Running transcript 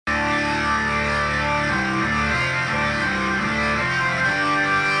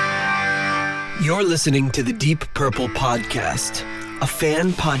You're listening to the Deep Purple Podcast, a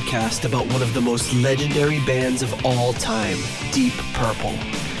fan podcast about one of the most legendary bands of all time, Deep Purple.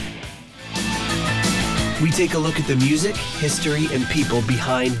 We take a look at the music, history, and people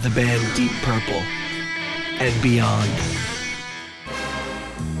behind the band Deep Purple and beyond.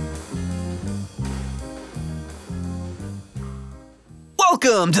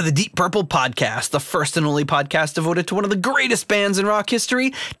 Welcome to the Deep Purple Podcast, the first and only podcast devoted to one of the greatest bands in rock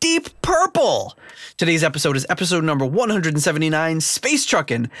history, Deep Purple. Today's episode is episode number 179, Space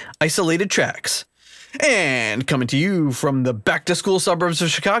Truckin', Isolated Tracks. And coming to you from the back-to-school suburbs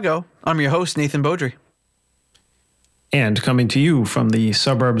of Chicago, I'm your host, Nathan Beaudry. And coming to you from the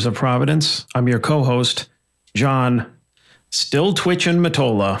suburbs of Providence, I'm your co-host, John, still twitching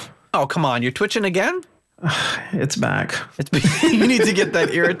Matola. Oh, come on, you're twitching again? It's back. You need to get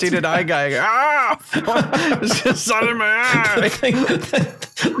that irritated eye guy. It's just sun in my eye.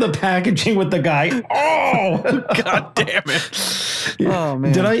 The packaging with the guy. Oh, God damn it. Oh,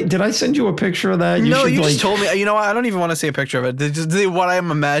 man. Did I send you a picture of that? You just told me. You know what? I don't even want to see a picture of it. What I'm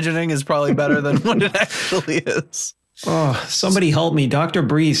imagining is probably better than what it actually is. Oh, somebody help me. Dr.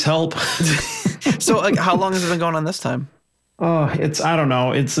 Breeze, help. So how long has it been going on this time? Oh, I don't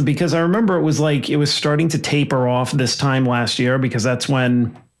know. It's because I remember it was starting to taper off this time last year because that's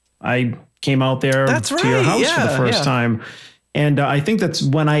when I came out there to your house for the first time. And I think that's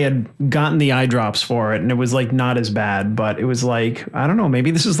when I had gotten the eye drops for it. And it was like not as bad, but it was like, I don't know, maybe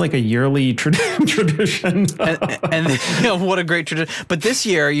this is like a yearly tradition. and you know, what a great tradition. But this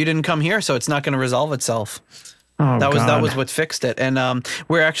year you didn't come here, so it's not going to resolve itself. Oh, that was what fixed it. And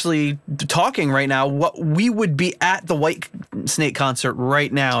we're actually talking right now. What we would be at the White Snake concert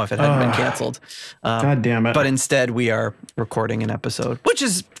right now if it hadn't been canceled. God damn it. But instead we are recording an episode, which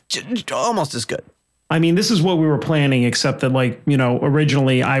is almost as good. I mean, this is what we were planning, except that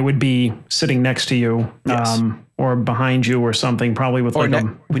originally I would be sitting next to you, yes. Or behind you or something, probably with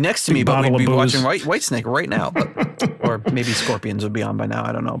next to me, but we'd be watching White Snake right now. Or maybe Scorpions would be on by now.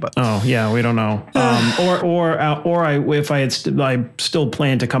 I don't know, but we don't know. If I still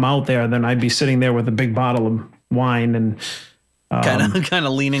planned to come out there, then I'd be sitting there with a big bottle of wine and kind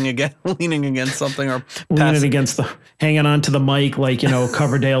of leaning against something or hanging on to the mic,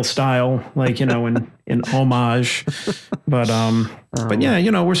 Coverdale style, in homage. But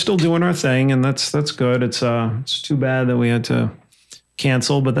yeah, we're still doing our thing, and that's good. It's too bad that we had to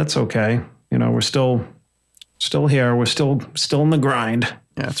cancel, but that's okay. We're still here. We're still in the grind.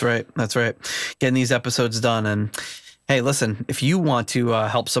 Yeah, that's right. Getting these episodes done. And hey, listen, if you want to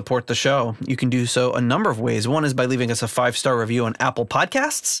help support the show, you can do so a number of ways. One is by leaving us a 5-star review on Apple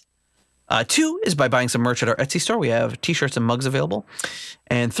Podcasts. 2 is by buying some merch at our Etsy store. We have t-shirts and mugs available.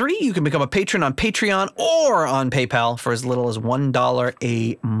 And 3, you can become a patron on Patreon or on PayPal for as little as $1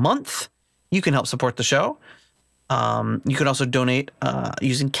 a month. You can help support the show. You can also donate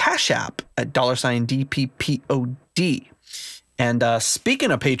using Cash App at $DPPOD. And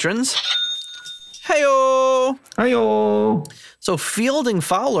speaking of patrons, Heyo! So Fielding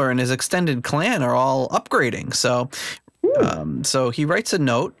Fowler and his extended clan are all upgrading. So he writes a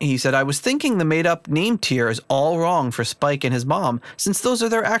note. He said, I was thinking the made-up name tier is all wrong for Spike and his mom, since those are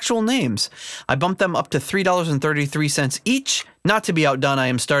their actual names. I bumped them up to $3.33 each. Not to be outdone, I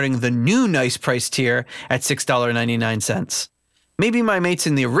am starting the new nice price tier at $6.99. Maybe my mates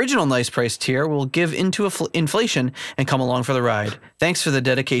in the original nice price tier will give into inflation and come along for the ride. Thanks for the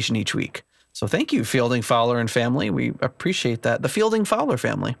dedication each week. So thank you, Fielding Fowler and family. We appreciate that. The Fielding Fowler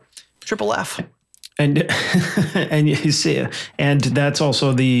family. Triple F. And you see, and that's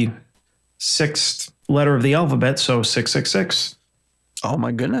also the 6th letter of the alphabet, so 666. Oh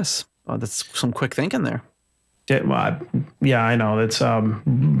my goodness. Oh, that's some quick thinking there. Yeah, I know. It's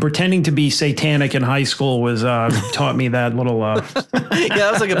pretending to be satanic in high school was taught me that little. Yeah, that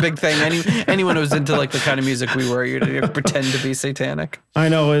was like a big thing. Anyone who was into the kind of music we were, you pretend to be satanic. I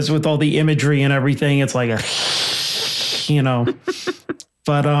know, is with all the imagery and everything. It's like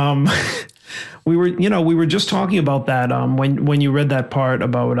but we were just talking about that when you read that part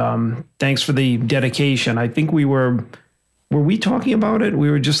about thanks for the dedication. I think were we talking about it?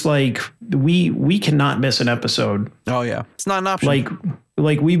 We were just like, we cannot miss an episode. Oh yeah. It's not an option.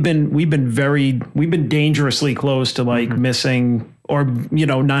 We've been dangerously close to missing or,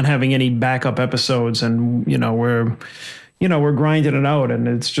 not having any backup episodes. And, we're grinding it out, and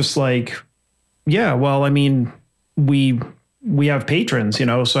it's just like, yeah, well, I mean, we have patrons,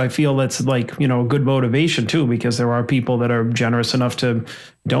 so I feel that's a good motivation too, because there are people that are generous enough to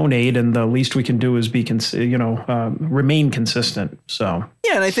donate, and the least we can do is be, remain consistent. So,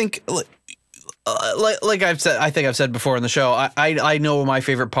 yeah. And I think like I've said, I think I've said before in the show, I know what my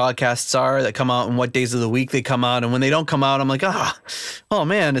favorite podcasts are that come out and what days of the week they come out. And when they don't come out, I'm like, oh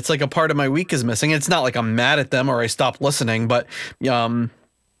man, it's like a part of my week is missing. It's not like I'm mad at them or I stopped listening, but,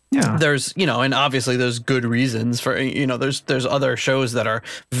 Yeah. there's, and obviously there's good reasons for, there's other shows that are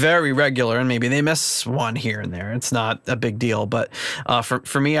very regular and maybe they miss one here and there. It's not a big deal, but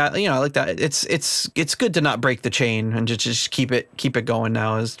for me, I like that. It's good to not break the chain and just keep it going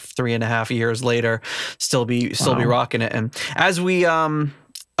now as 3.5 years later, still be rocking it. And as we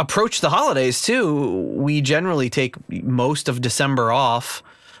approach the holidays too, we generally take most of December off.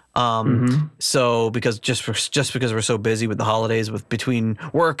 So because we're so busy with the holidays with between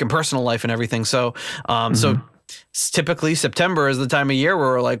work and personal life and everything. So, so typically September is the time of year where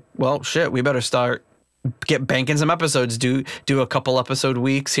we're like, well, shit, we better start banking some episodes, do a couple episode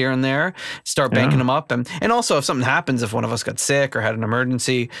weeks here and there, start banking them up. And also if something happens, if one of us got sick or had an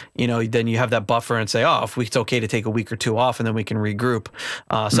emergency, then you have that buffer and say, if it's okay to take a week or two off and then we can regroup.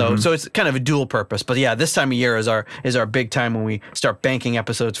 So it's kind of a dual purpose, but yeah, this time of year is our big time when we start banking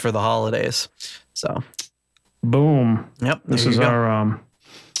episodes for the holidays. So boom. Yep. This is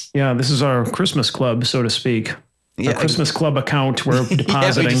our Christmas club, so to speak. Yeah, a Christmas club account we're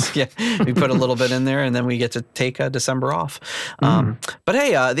depositing. we put a little bit in there and then we get to take December off. But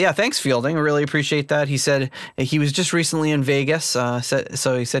hey, thanks Fielding. I really appreciate that. He said he was just recently in Vegas.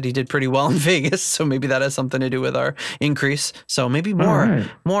 So he said he did pretty well in Vegas. So maybe that has something to do with our increase. So maybe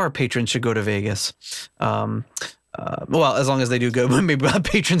more patrons should go to Vegas. Well, as long as they do go, maybe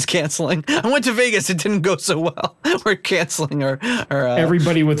patrons canceling. I went to Vegas. It didn't go so well. We're canceling our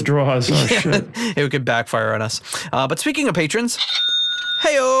everybody withdraws. Oh, shit. It could backfire on us. But speaking of patrons,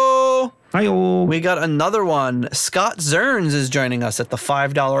 heyo. Hi-yo. We got another one. Scott Zerns is joining us at the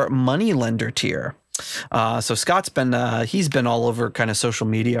 $5 money lender tier. So Scott's been he's been all over kind of social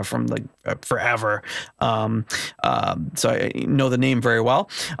media from forever. So I know the name very well.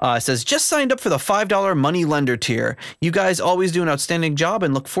 It says, just signed up for the $5 money lender tier. You guys always do an outstanding job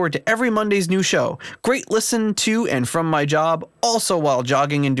and look forward to every Monday's new show. Great listen to and from my job, also while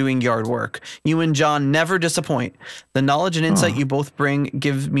jogging and doing yard work. You and John never disappoint. The knowledge and insight you both bring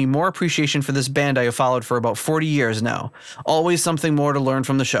give me more appreciation for this band I have followed for about 40 years now. Always something more to learn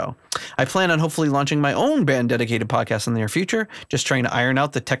from the show. I plan on hopefully launching my own band dedicated podcast in the near future, just trying to iron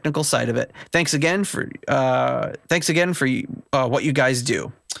out the technical side of it. Thanks again for what you guys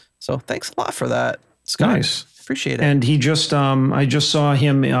do. So thanks a lot for that, Scott. Nice. Appreciate it. And he just, I just saw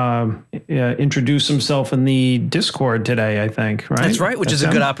him introduce himself in the Discord today, I think, right? That's right, which is a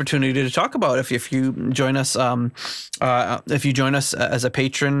good opportunity to talk about. If you join us, as a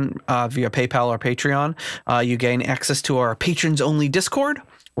patron via PayPal or Patreon, you gain access to our patrons only Discord,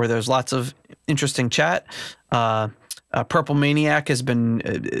 where there's lots of interesting chat. Purple Maniac has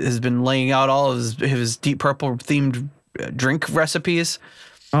been laying out all of his Deep Purple themed drink recipes.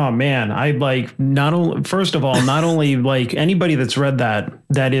 Oh man, I not only like anybody that's read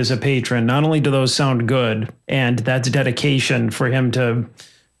that is a patron, not only do those sound good and that's dedication for him to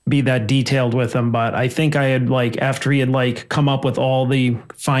be that detailed with them, but I think I had after he had come up with all the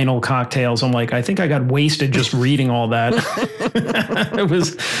final cocktails, I'm I think I got wasted just reading all that. It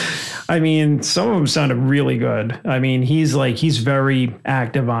was, some of them sounded really good. He's very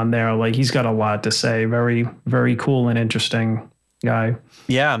active on there. He's got a lot to say. Very, very cool and interesting guy.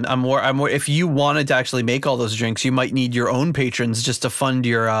 Yeah, I'm more. If you wanted to actually make all those drinks, you might need your own patrons just to fund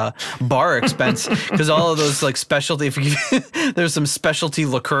your bar expense, because all of those specialty. There's some specialty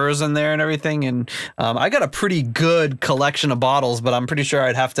liqueurs in there and everything, and I got a pretty good collection of bottles, but I'm pretty sure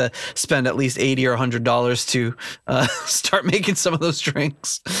I'd have to spend at least $80 or $100 to start making some of those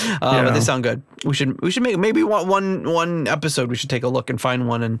drinks. But they sound good. We should make maybe one episode. We should take a look and find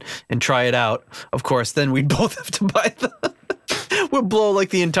one and try it out. Of course, then we'd both have to buy them. We'll blow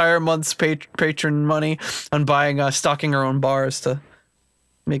the entire month's patron money on buying, stocking our own bars to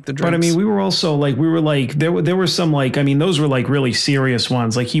make the drinks. But we were also there were some those were really serious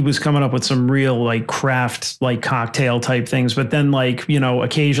ones. He was coming up with some real craft cocktail type things. But then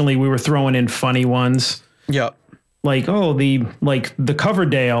occasionally we were throwing in funny ones. Yeah. The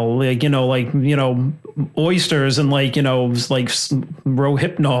Coverdale, oysters and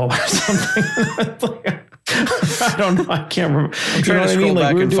Rohypnol or something. I don't know. I can't remember. I'm trying to scroll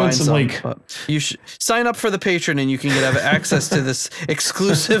back and find some. You should sign up for the patron, and you can have access to this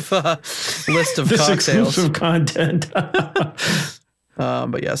exclusive list of cocktails. Exclusive content.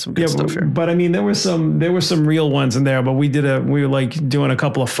 But yeah, some good stuff here. But I mean, there were some real ones in there, but we were like doing a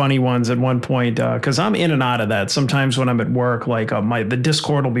couple of funny ones at one point. Cause I'm in and out of that. Sometimes when I'm at work, like the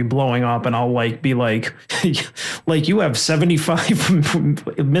Discord will be blowing up and I'll like be like, like you have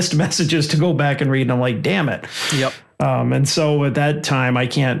 75 missed messages to go back and read. And I'm like, damn it. Yep. And so at that time I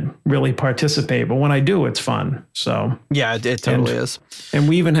can't really participate, but when I do, it's fun. So yeah, it totally is. And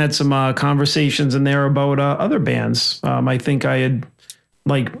we even had some conversations in there about other bands. I think I had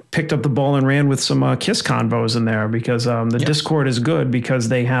like picked up the ball and ran with some Kiss convos in there because the Discord is good because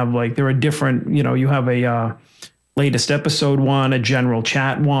they have like, there are different, you have a latest episode one, a general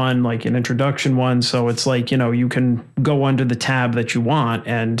chat one, like an introduction one. So it's like, you can go under the tab that you want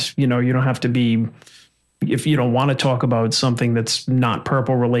and, you don't have to be, if you don't want to talk about something that's not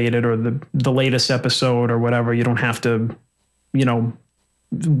Purple related or the latest episode or whatever, you don't have to,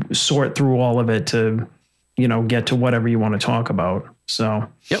 sort through all of it to, get to whatever you want to talk about. So,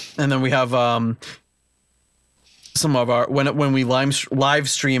 yep. And then we have some of our, when we live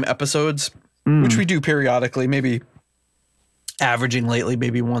stream episodes, which we do periodically, maybe averaging lately,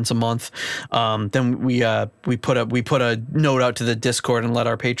 maybe once a month. Then we put a note out to the Discord and let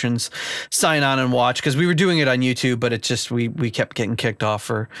our patrons sign on and watch because we were doing it on YouTube, but it just, we kept getting kicked off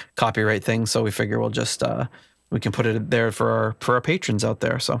for copyright things. So we figure we'll just, we can put it there for our patrons out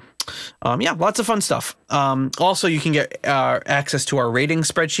there. So, yeah, lots of fun stuff. Also, you can get access to our rating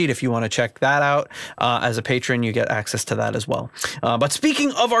spreadsheet if you want to check that out. As a patron, you get access to that as well. But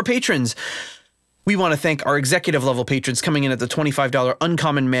speaking of our patrons, we want to thank our executive level patrons coming in at the $25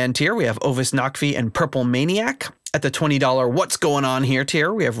 Uncommon Man tier. We have Ovis Nakvi and Purple Maniac. At the $20 What's Going On Here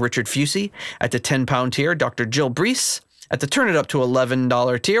tier, we have Richard Fusey. At the £10 tier, Dr. Jill Brees. At the Turn It Up to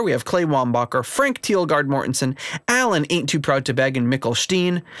 $11 tier, we have Clay Wambacher, Frank Thielgard Mortensen, Alan Ain't Too Proud to Beg, and Mikkel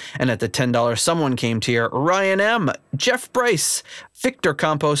Steen. And at the $10 Someone Came tier, Ryan M., Jeff Bryce, Victor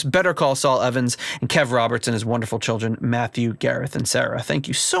Campos, Better Call Saul Evans, and Kev Roberts and his wonderful children, Matthew, Gareth, and Sarah. Thank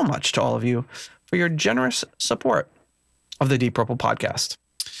you so much to all of you for your generous support of the Deep Purple podcast.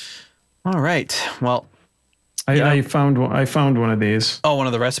 All right. Well, I found one of these. Oh, one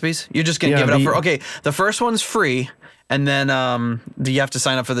of the recipes? You're just going to give it up for, okay. The first one's free. And then you have to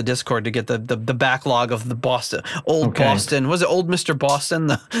sign up for the Discord to get the backlog of the Boston, Boston. Was it Old Mr. Boston,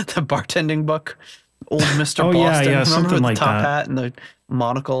 the bartending book? Old Mr. Boston. Yeah, remember something with like the top that. hat and the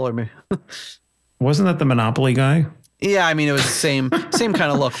monocle, or maybe. Wasn't that the Monopoly guy? Yeah, I mean it was the same kind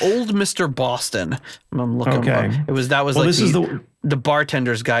of look. Old Mr. Boston. I'm looking. Okay. That was like this is the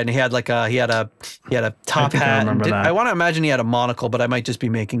bartender's guide, and he had like a top hat. I want to imagine he had a monocle, but I might just be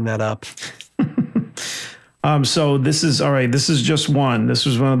making that up. So this is all right. This is just one. This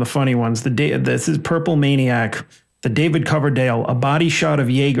was one of the funny ones. This is Purple Maniac, the David Coverdale, a body shot of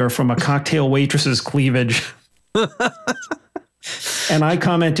Jaeger from a cocktail waitress's cleavage. And I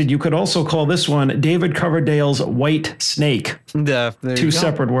commented, you could also call this one David Coverdale's White Snake. Two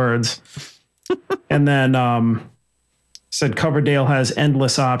separate words. And then said Coverdale has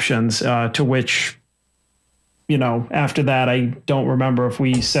endless options, to which, after that, I don't remember if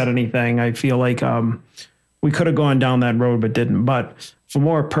we said anything. I feel like we could have gone down that road, but didn't. But for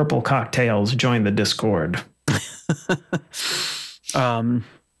more purple cocktails, join the Discord.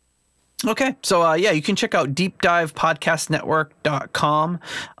 Okay. So, you can check out deepdivepodcastnetwork.com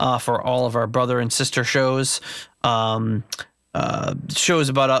for all of our brother and sister shows. Shows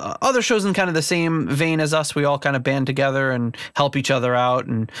about other shows in kind of the same vein as us. We all kind of band together and help each other out,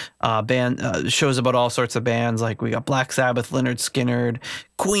 and shows about all sorts of bands. Like we got Black Sabbath, Lynyrd Skynyrd,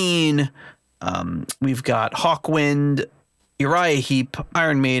 Queen. We've got Hawkwind, Uriah Heep,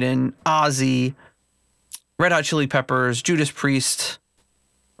 Iron Maiden, Ozzy, Red Hot Chili Peppers, Judas Priest.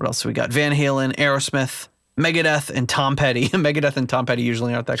 What else do we got? Van Halen, Aerosmith, Megadeth, and Tom Petty. Megadeth and Tom Petty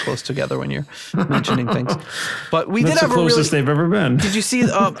usually aren't that close together when you're mentioning things. But we did have the closest they've ever been. Did you see?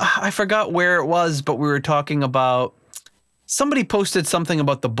 I forgot where it was, but we were talking about. Somebody posted something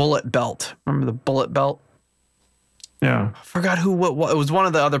about the bullet belt. Remember the bullet belt? Yeah. I forgot what it was. One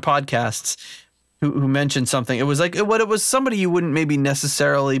of the other podcasts who mentioned something. It was like it was somebody you wouldn't maybe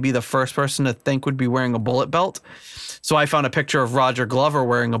necessarily be the first person to think would be wearing a bullet belt. So I found a picture of Roger Glover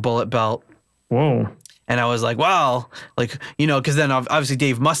wearing a bullet belt. Whoa. And I was like, wow, because then obviously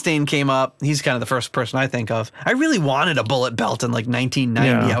Dave Mustaine came up. He's kind of the first person I think of. I really wanted a bullet belt in like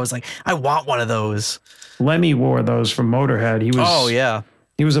 1990. Yeah. I was like, I want one of those. Lemmy wore those from Motorhead. He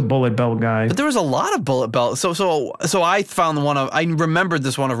was a bullet belt guy. But there was a lot of bullet belts. So I found I remembered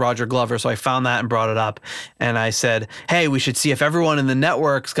this one of Roger Glover. So I found that and brought it up. And I said, hey, we should see if everyone in the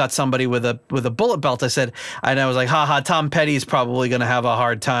network's got somebody with a bullet belt. I was like, haha, Tom Petty's probably going to have a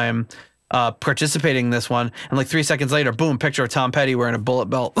hard time participating in this one. And like 3 seconds later, boom, picture of Tom Petty wearing a bullet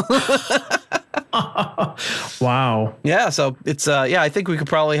belt. Wow. Yeah. So it's, I think we could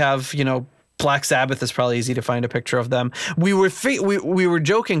probably have, Black Sabbath is probably easy to find a picture of them. We were we were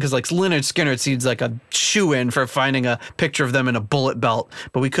joking because like Lynyrd Skynyrd seems like a shoe-in for finding a picture of them in a bullet belt,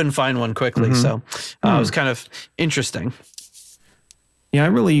 but we couldn't find one quickly. So it was kind of interesting. Yeah, I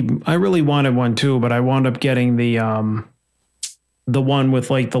really wanted one too, but I wound up getting the one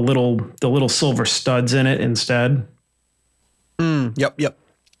with like the little silver studs in it instead. Yep. You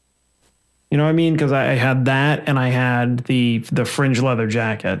know what I mean? Because I had that, and I had the fringe leather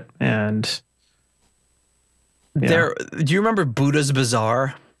jacket, and do you remember Buddha's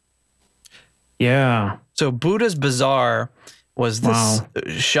Bazaar? Yeah. So Buddha's Bazaar was this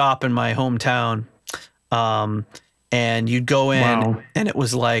shop in my hometown. And you'd go in and it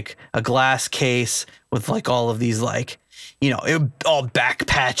was like a glass case with like all of these like, all back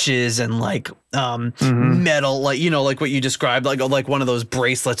patches and like metal, like, like what you described, like one of those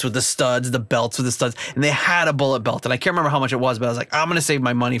bracelets with the studs, the belts with the studs. And they had a bullet belt. And I can't remember how much it was, but I was like, I'm going to save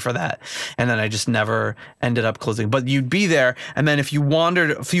my money for that. And then I just never ended up closing. But you'd be there. And then if you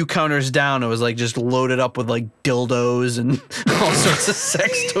wandered a few counters down, it was like just loaded up with like dildos and all sorts of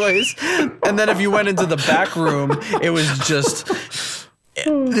sex toys. And then if you went into the back room, it was just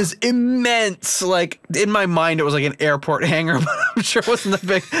this immense, like in my mind, it was like an airport hangar, but I'm sure it wasn't that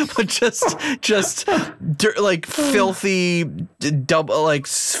big, but just like filthy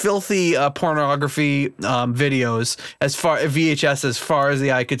pornography videos as far VHS as far as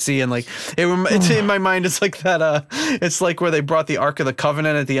the eye could see. And like it's in my mind, it's like that. It's like where they brought the Ark of the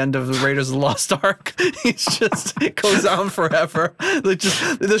Covenant at the end of the Raiders of the Lost Ark. It goes on forever. Like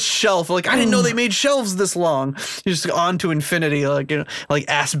just this shelf. Like I didn't know they made shelves this long. You just on to infinity. Like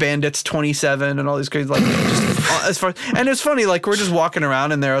Ass Bandits 27 and all these crazy just as far, and it's funny, like we're just walking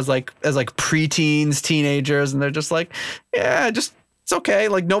around in there as preteens, teenagers, and they're just like, yeah, just it's okay.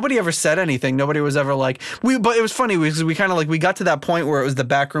 Like nobody ever said anything. Nobody was ever like but it was funny because we kind of like we got to that point where it was the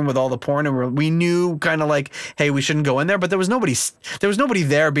back room with all the porn, and we knew kind of like, hey, we shouldn't go in there, but there was nobody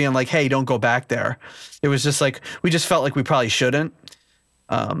there being like, hey, don't go back there. It was just like we just felt like we probably shouldn't.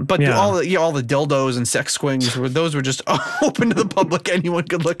 But all the dildos and sex swings those were just open to the public. Anyone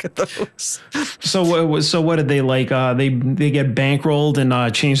could look at those. So what did they like? They get bankrolled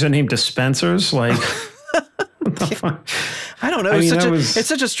and change their name to Spencer's? Like, what the fuck? I don't know. It's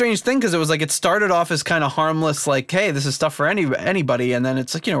such a strange thing because it was like it started off as kind of harmless, like, hey, this is stuff for anybody, and then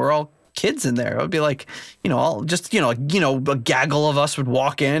it's like we're all kids in there. It would be like, all just, a gaggle of us would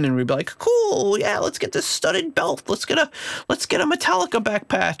walk in and we'd be like, cool, yeah, let's get this studded belt. Let's get a Metallica back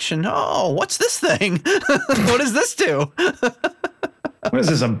patch. And what's this thing? What does this do? What is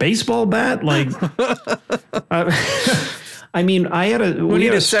this, a baseball bat? Like, I mean, I had a... We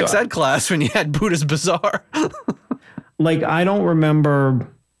need a sex ed class when you had Buddha's Bazaar. Like, I don't remember...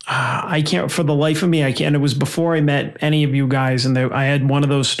 I can't, for the life of me, I can't. It was before I met any of you guys, and I had one of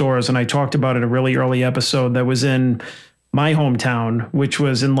those stores, and I talked about it in a really early episode that was in my hometown, which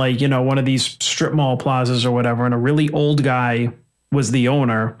was in like, one of these strip mall plazas or whatever, and a really old guy was the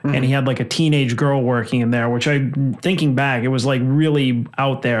owner, and he had like a teenage girl working in there, which thinking back, it was like really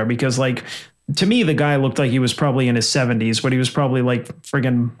out there because like, to me, the guy looked like he was probably in his 70s, but he was probably like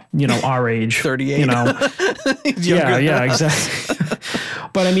friggin', our age. 38. Yeah, exactly.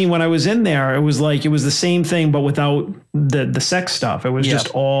 But I mean, when I was in there, it was the same thing, but without the sex stuff. It was just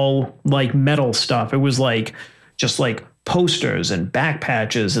all like metal stuff. It was like just like posters and back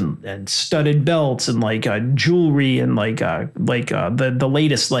patches and studded belts and like jewelry and like the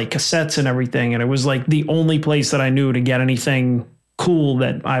latest like cassettes and everything. And it was like the only place that I knew to get anything cool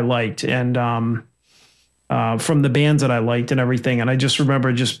that I liked. And from the bands that I liked and everything. And I just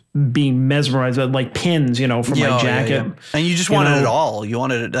remember just being mesmerized by like pins, for my jacket. Yeah. And you just wanted it all. You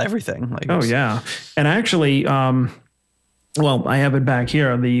wanted everything. Like yeah. And actually, well, I have it back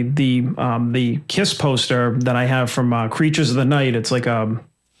here. The Kiss poster that I have from Creatures of the Night. It's like a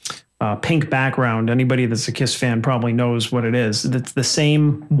pink background. Anybody that's a Kiss fan probably knows what it is. It's the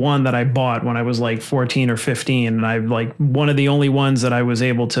same one that I bought when I was like 14 or 15. And I like one of the only ones that I was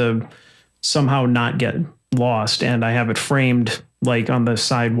able to somehow not get lost, and I have it framed like on the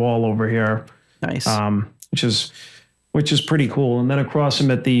side wall over here. Nice. Which is pretty cool. And then across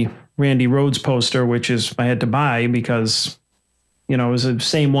him at the Randy Rhoads poster, which I had to buy because, it was the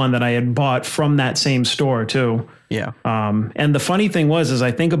same one that I had bought from that same store too. Yeah. And the funny thing was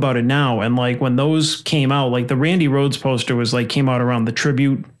I think about it now, and like when those came out, like the Randy Rhoads poster was like came out around the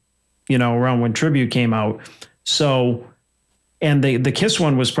Tribute, around when Tribute came out. So And the Kiss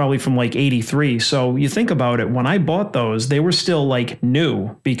one was probably from like 83. So you think about it, when I bought those, they were still like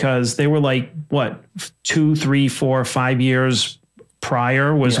new because they were like, what, 2, 3, 4, 5 years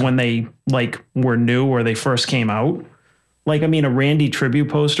prior was when they like were new or they first came out. Like, I mean, a Randy tribute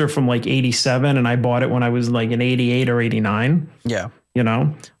poster from like 87, and I bought it when I was like in 88 or 89. Yeah. You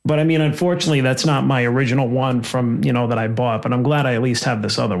know, but I mean, unfortunately, that's not my original one from, you know, that I bought, but I'm glad I at least have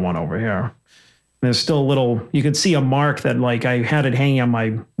this other one over here. There's still a little, you could see a mark that like I had it hanging on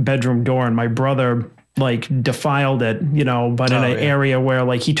my bedroom door and my brother like defiled it, you know, but in an area where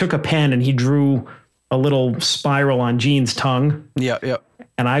like he took a pen and he drew a little spiral on Gene's tongue. Yeah. Yeah.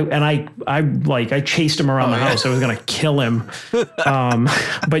 And I chased him around the house. I was going to kill him.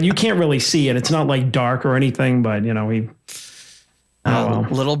 But you can't really see it. It's not like dark or anything, but you know,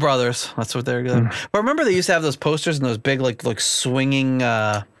 little brothers. That's what they're doing. But remember they used to have those posters and those big, like swinging,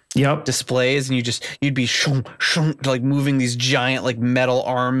 displays, and you'd be like moving these giant like metal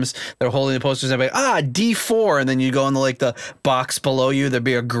arms that are holding the posters, and be like, D4, and then you go in the box below you, there'd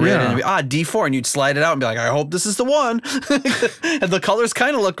be a grid, and it'd be D4, and you'd slide it out and be like, I hope this is the one. And the colors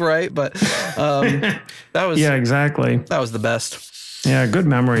kind of look right, but that was exactly. That was the best. Yeah, good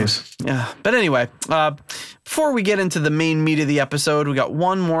memories. Yeah, but anyway, before we get into the main meat of the episode, we got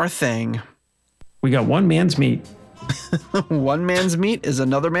one more thing. We got one man's meat. One man's meat is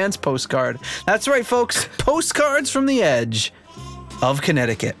another man's postcard. That's right, folks. Postcards from the edge of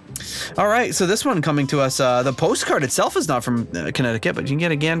Connecticut. All right, so this one coming to us, the postcard itself is not from Connecticut, but you can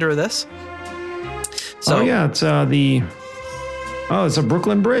get a gander of this. So, it's it's a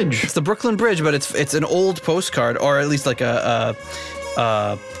Brooklyn Bridge. It's the Brooklyn Bridge, but it's an old postcard, or at least like a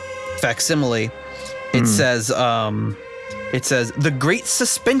facsimile. It says, the Great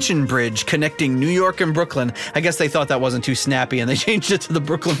Suspension Bridge connecting New York and Brooklyn. I guess they thought that wasn't too snappy, and they changed it to the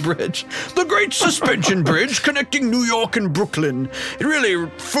Brooklyn Bridge. The Great Suspension Bridge connecting New York and Brooklyn. It really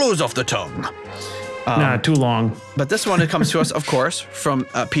flows off the tongue. Too long. But this one, it comes to us, of course, from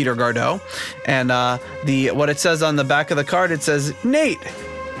Peter Gardeau. And what it says on the back of the card, it says, Nate,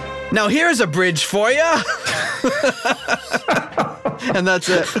 now here's a bridge for you. And that's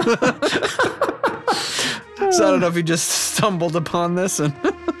it. So I don't know if he just stumbled upon this and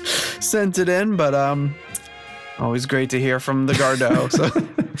sent it in, but always great to hear from the Gardeau.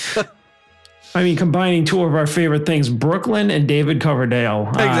 So. I mean, combining two of our favorite things, Brooklyn and David Coverdale.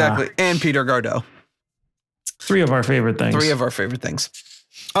 Exactly. And Peter Gardeau. Three of our favorite things.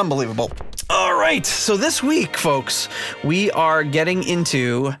 Unbelievable. All right. So this week, folks, we are getting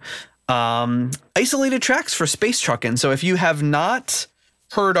into isolated tracks for Space Truckin'. So if you have not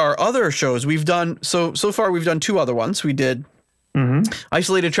heard our other shows, we've done so far we've done two other ones. We did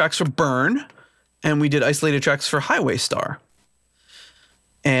isolated tracks for Burn, and we did isolated tracks for Highway Star.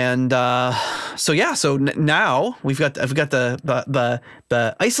 And so now I've got the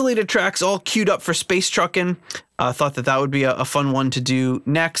isolated tracks all queued up for Space Truckin'. Thought that would be a fun one to do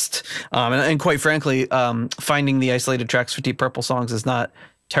next. And quite frankly, finding the isolated tracks for Deep Purple songs is not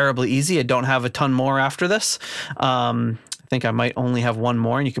terribly easy. I don't have a ton more after this. I think I might only have one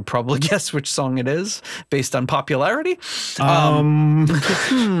more, and you could probably guess which song it is based on popularity.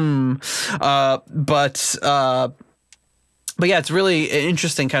 But yeah, it's really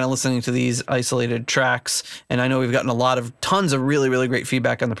interesting kind of listening to these isolated tracks. And I know we've gotten tons of really, really great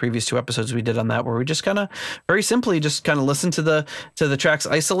feedback on the previous two episodes we did on that, where we just kind of very simply just kind of listen to the tracks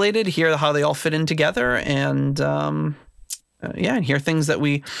isolated, hear how they all fit in together, and and hear things that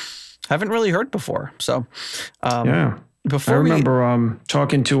we haven't really heard before. So, I remember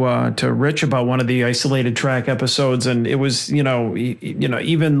talking to Rich about one of the isolated track episodes, and it was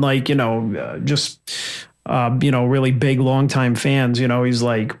even like really big longtime fans. He's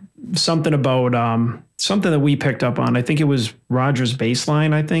like something about something that we picked up on. I think it was Roger's bass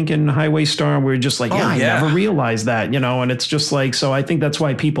line, I think, in Highway Star. And we were just like, I never realized that, and it's just like, so I think that's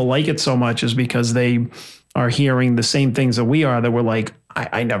why people like it so much, is because they are hearing the same things that we are, that we're like,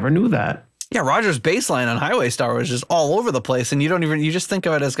 I never knew that. Yeah, Roger's bass line on Highway Star was just all over the place, and you just think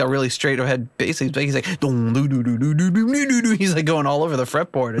of it as a really straight ahead bass. He's like, he's like going all over the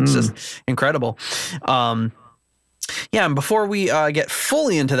fretboard. It's just incredible. And before we get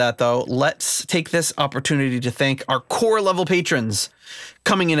fully into that, though, let's take this opportunity to thank our core level patrons.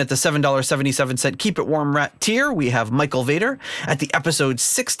 Coming in at the $7.77 Keep It Warm Rat tier, we have Michael Vader. At the episode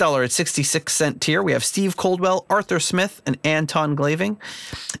 $6.66 tier, we have Steve Coldwell, Arthur Smith, and Anton Glaving.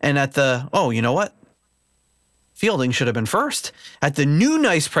 And at the, you know what? Fielding should have been first. At the new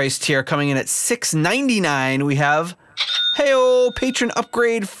nice price tier, coming in at $6.99, we have patron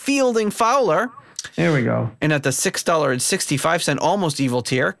upgrade Fielding Fowler. There we go. And at the $6.65 almost evil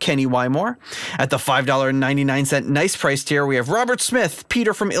tier, Kenny Wymore. At the $5.99 nice price tier, we have Robert Smith,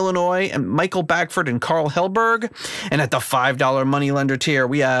 Peter from Illinois, and Michael Bagford and Carl Hellberg. And at the $5 moneylender tier,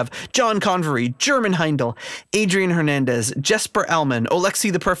 we have John Convery, German Heindel, Adrian Hernandez, Jesper Alman,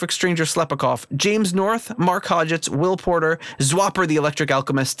 Oleksiy the Perfect Stranger Slepikoff, James North, Mark Hodgetts, Will Porter, Zwapper the Electric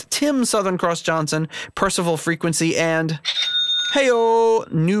Alchemist, Tim Southern Cross Johnson, Percival Frequency, and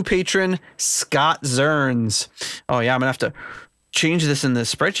heyo, new patron, Scott Zerns. Oh yeah, I'm gonna have to change this in the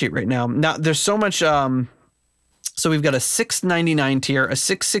spreadsheet right now. Now there's so much. So we've got a $6.99 tier, a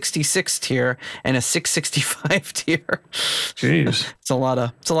 $6.66 tier, and a $6.65 tier. Jeez, it's a lot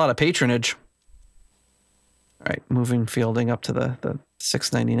of patronage. All right, moving fielding up to the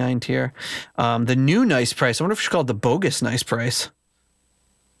 $6.99 tier. The new nice price. I wonder if it's called the bogus nice price.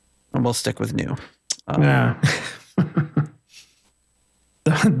 And we'll stick with new. Yeah.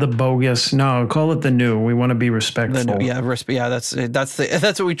 The bogus. No, call it the new. We want to be respectful. The new, yeah,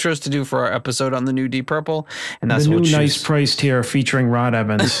 that's what we chose to do for our episode on the new Deep Purple, and that's the what new nice price tier featuring Rod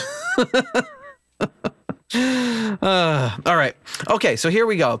Evans. All right, okay, so here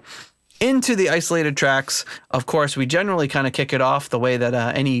we go into the isolated tracks. Of course, we generally kind of kick it off the way that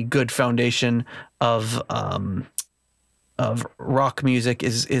any good foundation of rock music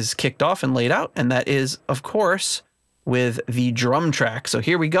is kicked off and laid out, and that is, of course, with the drum track. So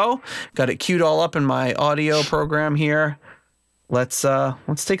here we go. Got it queued all up in my audio program here. Let's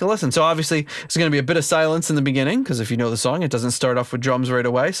take a listen. So obviously there's going to be a bit of silence in the beginning because if you know the song, it doesn't start off with drums right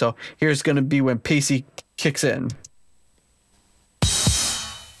away. So here's going to be when Pacey kicks in.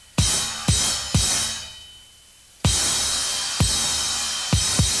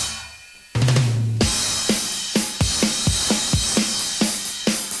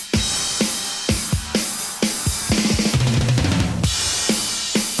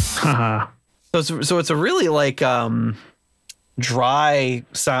 So it's a really like dry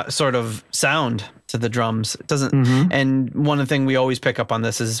sort of sound to the drums. It doesn't. Mm-hmm. And one thing we always pick up on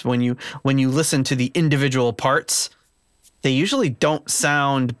this is when you listen to the individual parts, they usually don't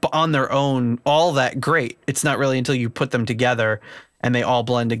sound on their own all that great. It's not really until you put them together and they all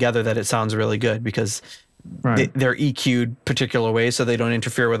blend together that it sounds really good because they're EQ'd particular ways so they don't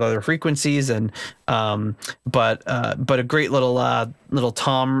interfere with other frequencies. And but a great little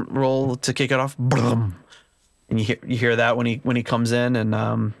tom roll to kick it off. Boom. And you hear that when he comes in,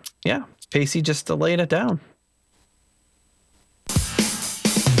 and Pacey just laying it down.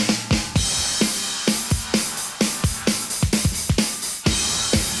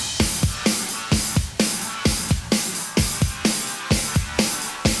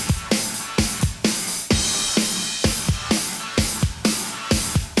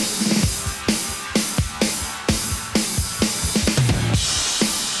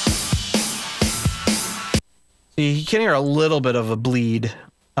 You can hear a little bit of a bleed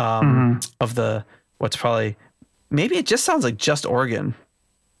of what's probably, maybe it just sounds like just organ.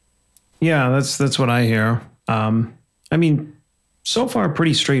 Yeah, that's what I hear. I mean, so far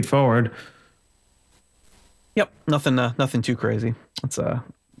pretty straightforward. Yep, nothing too crazy. Let's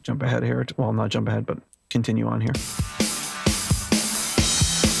jump ahead here. Well, not jump ahead, but continue on here.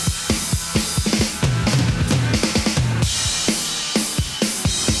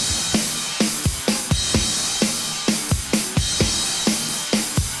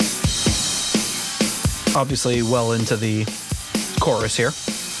 Obviously well into the chorus here.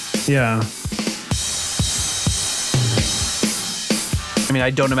 Yeah. I mean,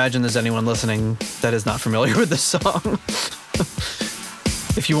 I don't imagine there's anyone listening that is not familiar with this song.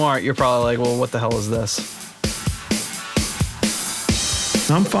 If you aren't, you're probably like, well, what the hell is this?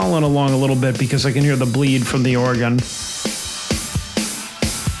 I'm following along a little bit because I can hear the bleed from the organ.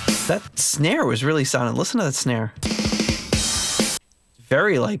 That snare was really sounding. Listen to that snare.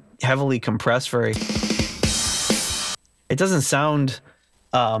 Very like heavily compressed, it doesn't sound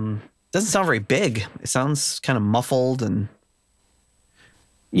very big. It sounds kind of muffled and.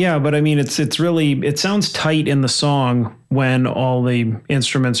 Yeah, but I mean, it sounds tight in the song when all the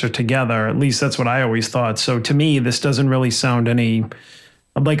instruments are together. At least that's what I always thought. So to me, this doesn't really sound any,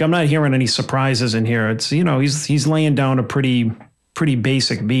 like I'm not hearing any surprises in here. It's, he's laying down a pretty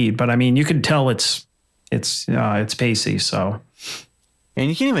basic beat, but I mean, you can tell it's Pacey. So. And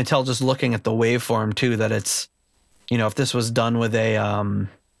you can even tell just looking at the waveform too, that it's, if this was done with a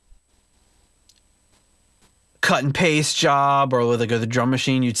cut and paste job or with like a drum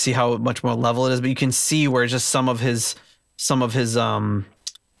machine, you'd see how much more level it is. But you can see where just some of his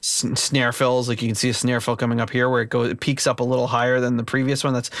snare fills, like you can see a snare fill coming up here where it peaks up a little higher than the previous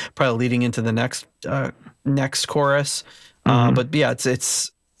one. That's probably leading into the next chorus. But yeah,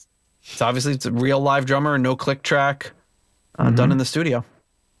 it's So obviously it's a real live drummer, no click track, done in the studio.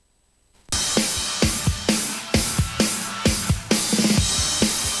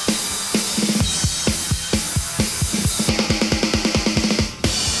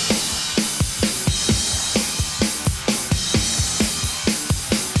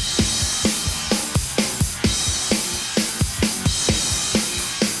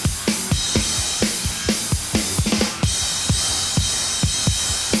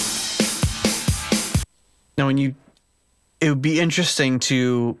 Now, it would be interesting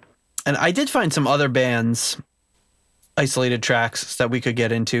to, and I did find some other bands, isolated tracks that we could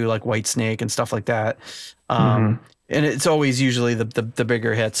get into, like Whitesnake and stuff like that. And it's always usually the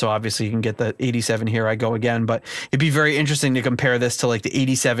bigger hits. So obviously you can get the 87 Here I Go Again, but it'd be very interesting to compare this to like the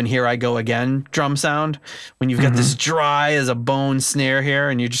 87 Here I Go Again drum sound when you've got this dry as a bone snare here,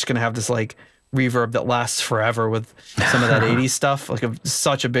 and you're just going to have this like reverb that lasts forever with some of that 80s stuff. Like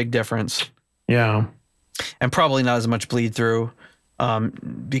such a big difference. Yeah. And probably not as much bleed through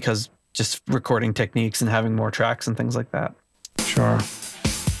because just recording techniques and having more tracks and things like that. Sure.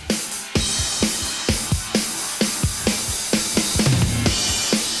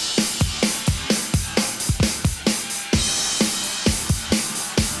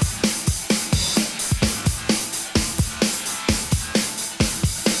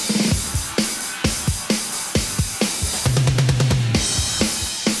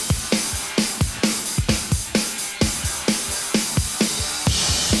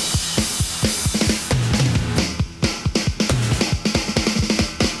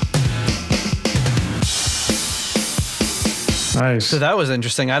 Nice. So that was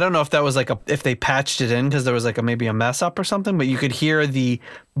interesting. I don't know if that was like if they patched it in because there was like maybe a mess up or something, but you could hear the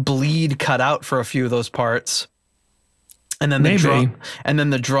bleed cut out for a few of those parts. And then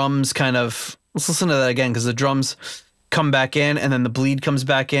the drums kind of, let's listen to that again, because the drums come back in and then the bleed comes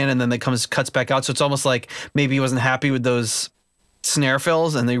back in and then cuts back out. So it's almost like maybe he wasn't happy with those snare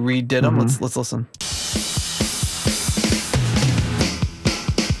fills and they redid them. Let's listen.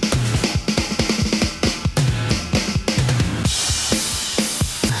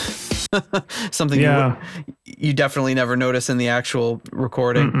 Something you definitely never notice in the actual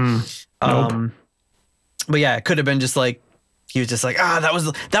recording. Nope. But yeah, it could have been just like he was just like,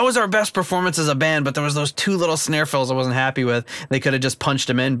 that was our best performance as a band, but there was those two little snare fills I wasn't happy with. They could have just punched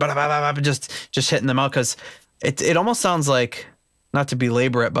them in, but just hitting them out, because it almost sounds like, not to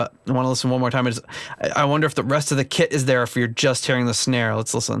belabor it, but I want to listen one more time. I wonder if the rest of the kit is there if you're just hearing the snare.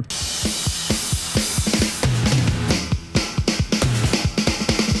 Let's listen.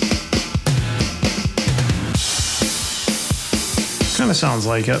 Kind of sounds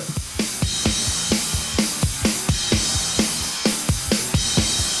like it.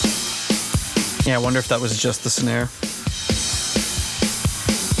 Yeah, I wonder if that was just the snare.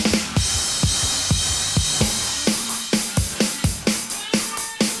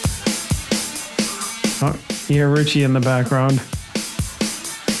 Oh, you hear Richie in the background.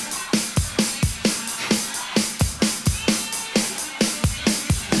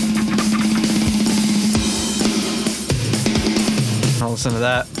 I'll listen to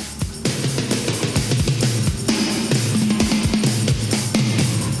that.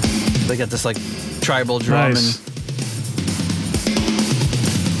 They got this like tribal drum. Nice.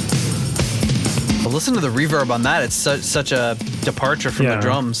 But listen to the reverb on that. It's such a departure from the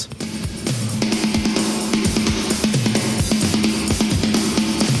drums.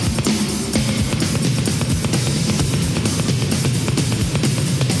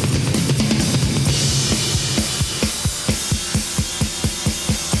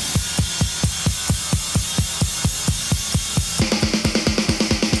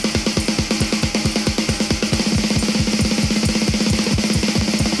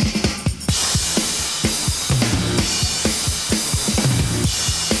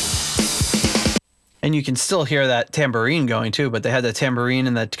 And you can still hear that tambourine going too, but they had the tambourine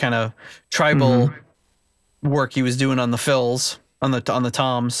and that kind of tribal work he was doing on the fills, on the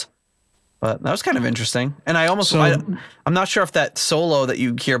toms. But that was kind of interesting. And I'm not sure if that solo that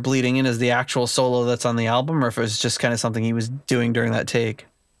you hear bleeding in is the actual solo that's on the album, or if it was just kind of something he was doing during that take.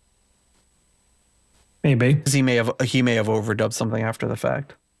 Maybe. Because he may have overdubbed something after the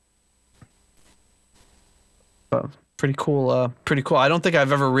fact. But pretty cool. Pretty cool. I don't think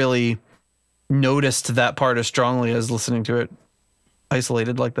I've ever really noticed that part as strongly as listening to it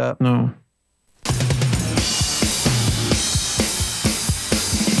isolated like that. No.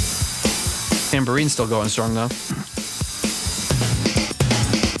 Tambourine's still going strong though.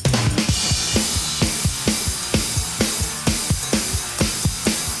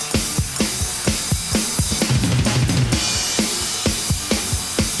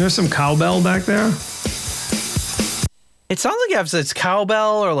 There's some cowbell back there. It sounds like it's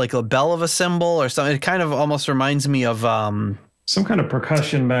cowbell or like a bell of a cymbal or something. It kind of almost reminds me of some kind of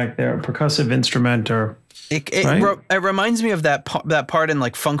percussion back there, percussive instrument, or it reminds me of that part in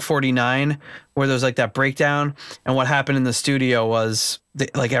like Funk 49 where there's like that breakdown, and what happened in the studio was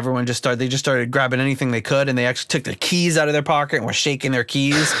everyone just started grabbing anything they could, and they actually took their keys out of their pocket and were shaking their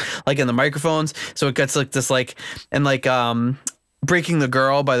keys like in the microphones, so it gets like this Breaking the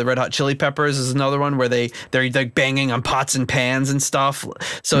Girl by the Red Hot Chili Peppers is another one where they're like banging on pots and pans and stuff.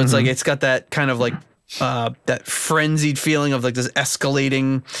 So it's like it's got that kind of like that frenzied feeling of like this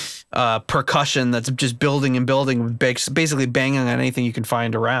escalating percussion that's just building and building, basically banging on anything you can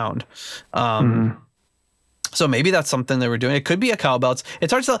find around. So maybe that's something they were doing. It could be a cowbell.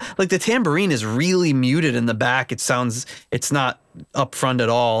 It's hard to tell. Like the tambourine is really muted in the back. It's not up front at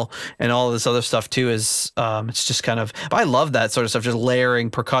all. And all this other stuff too is, it's just kind of, I love that sort of stuff, just layering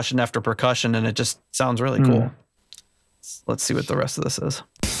percussion after percussion. And it just sounds really cool. Let's see what the rest of this is.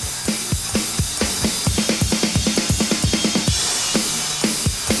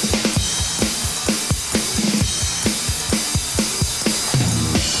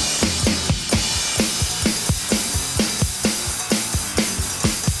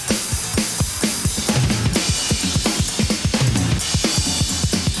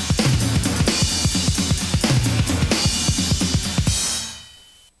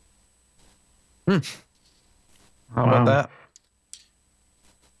 How about that?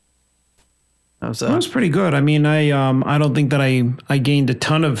 That was pretty good. I mean, I don't think that I gained a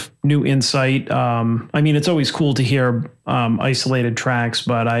ton of new insight. I mean, it's always cool to hear isolated tracks,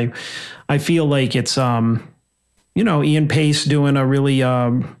 but I feel like it's Ian Pace doing a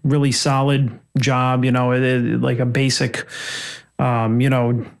really solid job. Like a basic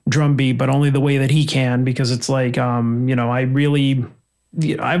drum beat, but only the way that he can, because it's like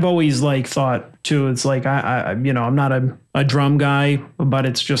I've always thought too, it's like I'm not a drum guy, but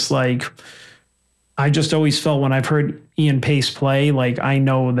it's just like I just always felt when I've heard Ian Pace play, like I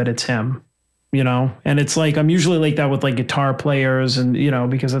know that it's him, and it's like I'm usually like that with like guitar players, and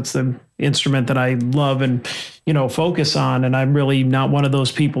because it's the instrument that I love and focus on, and I'm really not one of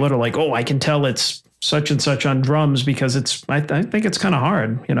those people that are like, oh, I can tell it's such and such on drums, because I think it's kind of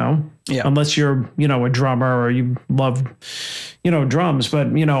hard, unless you're, a drummer or you love, drums. But,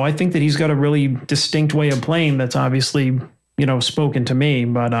 I think that he's got a really distinct way of playing that's obviously, spoken to me.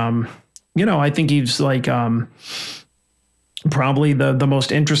 But, I think he's like, probably the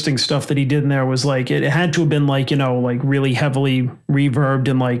most interesting stuff that he did in there was like, it had to have been like, like really heavily reverbed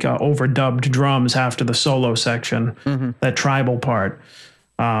and like overdubbed drums after the solo section, that tribal part.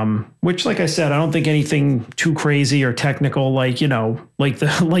 Which, like I said, I don't think anything too crazy or technical, like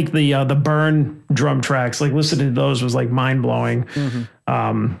the Burn drum tracks, like listening to those was like mind blowing.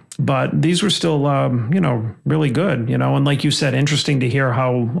 But these were still, really good, and like you said, interesting to hear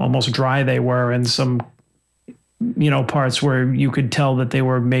how almost dry they were in some, parts where you could tell that they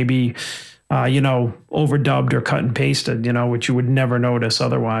were maybe, overdubbed or cut and pasted, which you would never notice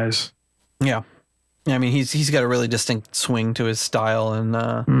otherwise. Yeah. I mean, he's got a really distinct swing to his style, and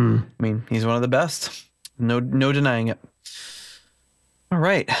I mean, he's one of the best. No denying it. All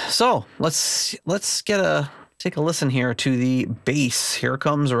right, so let's take a listen here to the bass. Here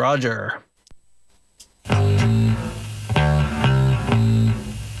comes Roger.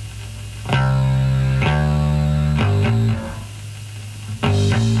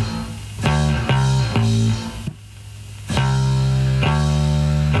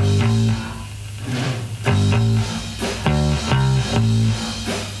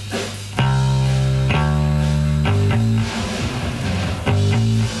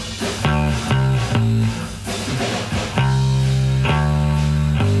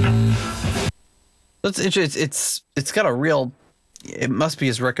 It's got a real, it must be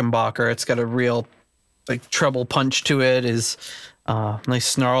his Rickenbacker. It's got a real like treble punch to it, is nice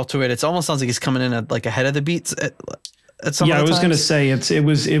snarl to it. It almost sounds like he's coming in at like ahead of the beats at some. Yeah, I was going to say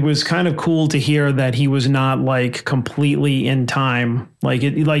it was kind of cool to hear that he was not like completely in time. Like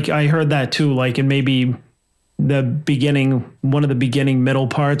I heard that too, like in maybe one of the beginning middle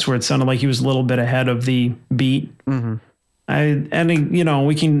parts where it sounded like he was a little bit ahead of the beat.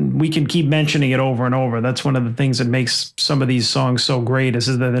 We can keep mentioning it over and over. That's one of the things that makes some of these songs so great is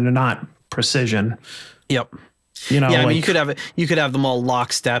that they're not precision. Yep. I mean, you could have them all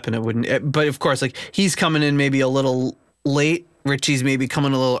lockstep and it wouldn't. But of course, like he's coming in maybe a little late. Richie's maybe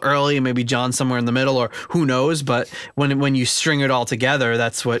coming a little early, and maybe John's somewhere in the middle, or who knows. But when you string it all together,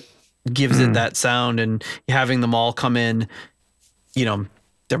 that's what gives it that sound. And having them all come in,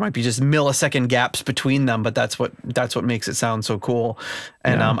 there might be just millisecond gaps between them, but that's what makes it sound so cool.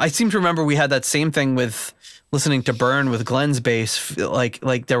 And I seem to remember we had that same thing with listening to Burn with Glenn's bass. Like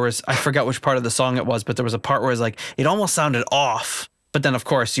there was, I forgot which part of the song it was, but there was a part where it was like it almost sounded off. But then, of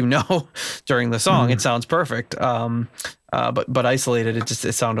course, during the song it sounds perfect. But isolated, it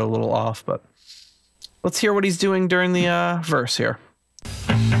sounded a little off. But let's hear what he's doing during the verse here.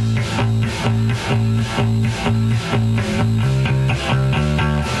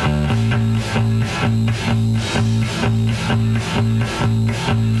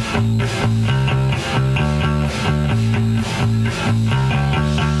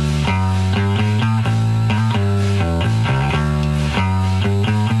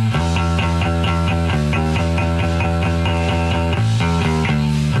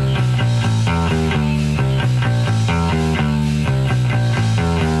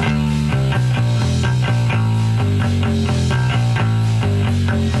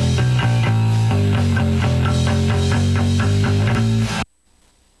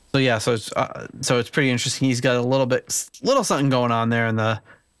 So it's pretty interesting. He's got a little something going on there in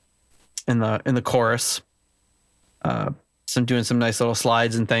the chorus. Doing some nice little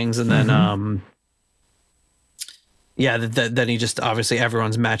slides and things, and then then he just, obviously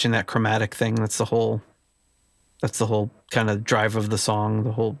everyone's matching that chromatic thing. That's the whole kind of drive of the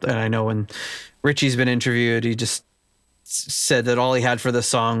song. And I know when Richie's been interviewed, he just said that all he had for this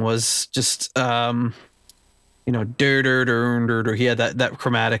song was just he had that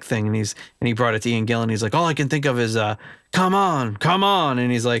chromatic thing, and he brought it to Ian Gillan. He's like, all I can think of is come on,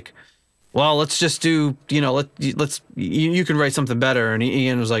 and he's like, well, let's just do, you can write something better. And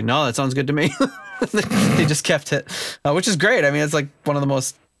Ian was like, no, that sounds good to me. They just kept it, which is great. I mean, it's like one of the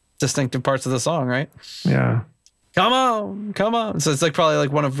most distinctive parts of the song, right? Yeah. Come on. So it's like probably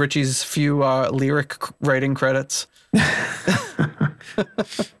like one of Richie's few lyric writing credits.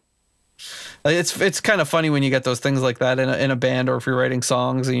 It's kind of funny when you get those things like that in a band, or if you're writing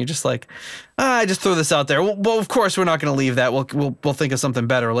songs and you're just like, I just threw this out there. Well, of course we're not going to leave that. We'll think of something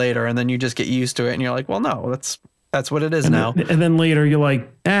better later, and then you just get used to it, and you're like, well, no, that's what it is now. And then later you're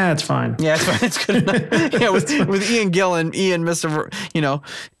like, it's fine. Yeah, it's fine. It's good enough. Yeah, with Ian Gillan,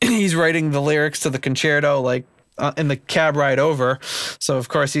 he's writing the lyrics to the concerto like in the cab ride over, so of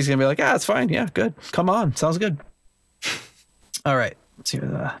course he's gonna be like, it's fine. Yeah, good. Come on, sounds good. All right. Let's hear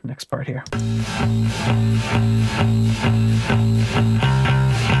the next part here.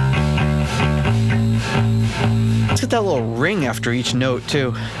 Let's get that little ring after each note,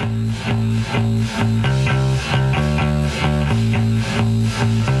 too.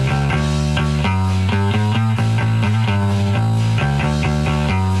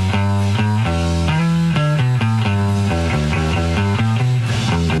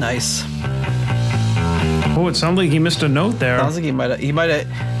 Nice. Oh, it sounds like he missed a note there. Sounds like he might have.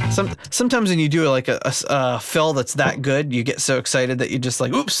 Sometimes when you do like a fill that's that good, you get so excited that you just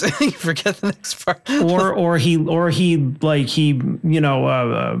like, oops, you forget the next part. or he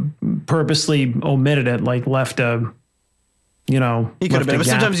purposely omitted it, like left a. He could have been. But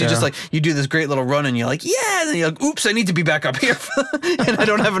sometimes you just like, you do this great little run and you're like, yeah, and then you're like, oops, I need to be back up here, and I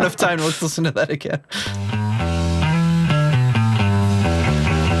don't have enough time to listen to that again.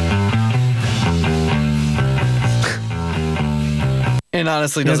 And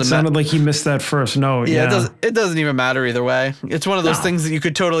honestly, doesn't matter. It sounded like he missed that first note. Yeah. It doesn't even matter either way. It's one of those things that you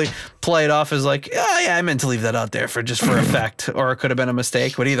could totally play it off as like, I meant to leave that out there for effect, or it could have been a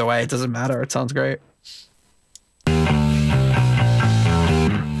mistake. But either way, it doesn't matter. It sounds great.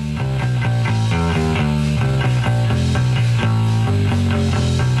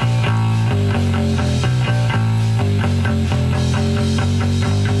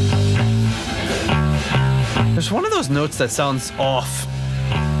 There's one of those notes that sounds off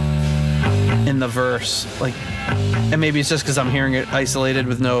in the verse, like, and maybe it's just because I'm hearing it isolated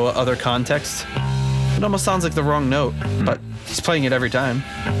with no other context. It almost sounds like the wrong note, but he's playing it every time.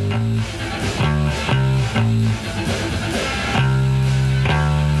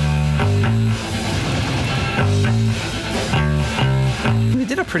 He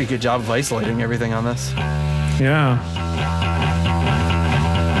did a pretty good job of isolating everything on this. Yeah.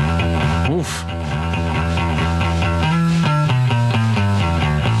 Oof.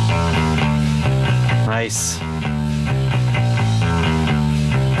 Nice.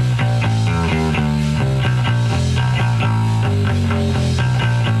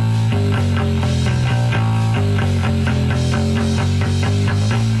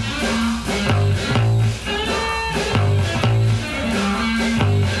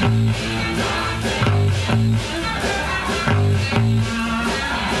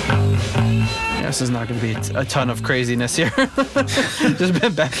 This is not going to be a ton of craziness here. Just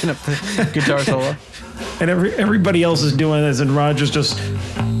been backing up the guitar solo. And everybody else is doing this, and Roger's just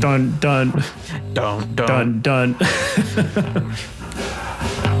dun, dun, Dun, dun, dun.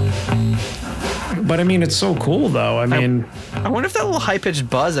 But I mean, it's so cool, though. I mean, I wonder if that little high-pitched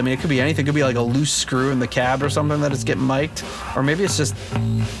buzz, I mean, it could be anything. It could be like a loose screw in the cab or something that is getting mic'd. Or maybe it's just,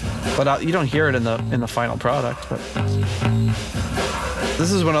 but you don't hear it in the final product. But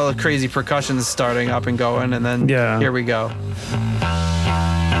this is when all the crazy percussion's starting up and going, and then here we go.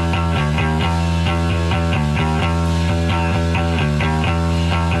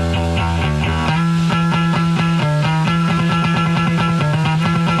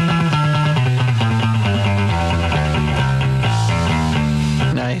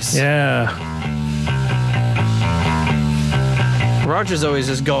 Yeah. Roger's always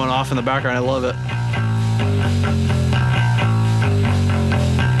just going off in the background. I love it.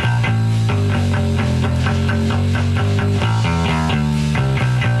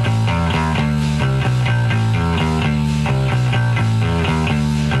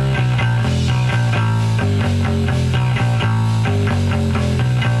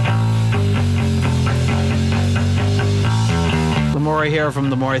 The more I hear from him,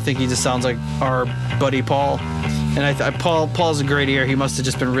 the more I think he just sounds like our buddy Paul. And Paul's a great ear. He must have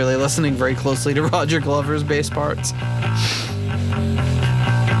just been really listening very closely to Roger Glover's bass parts.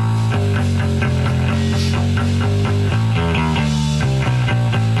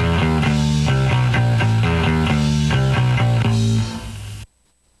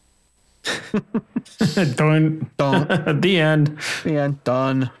 Done. The end. The end.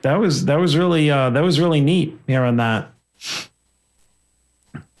 Done. That was really neat hearing that.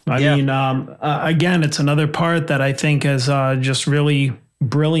 I mean, again, it's another part that I think is just really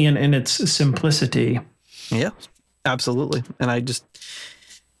brilliant in its simplicity. Yeah, absolutely. And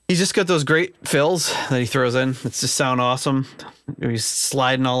he's just got those great fills that he throws in. It's just sound awesome. He's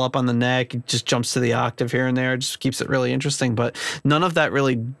sliding all up on the neck. He just jumps to the octave here and there. It just keeps it really interesting. But none of that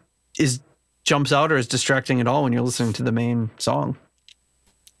really jumps out or is distracting at all when you're listening to the main song.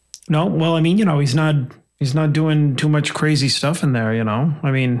 No, well, I mean, he's not doing too much crazy stuff in there,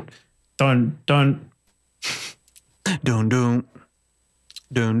 I mean, dun. Dun, dun.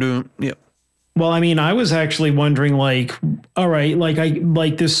 Dun, dun. Yep. Well, I mean, I was actually wondering, like, all right,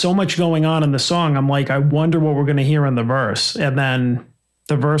 like there's so much going on in the song. I'm like, I wonder what we're going to hear in the verse. And then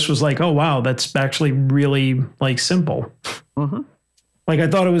the verse was like, oh, wow, that's actually really, like, simple. Mm-hmm. Like, I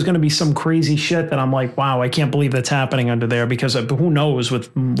thought it was going to be some crazy shit that I'm like, wow, I can't believe that's happening under there, because who knows with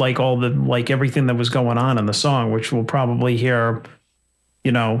like all the, like everything that was going on in the song, which we'll probably hear,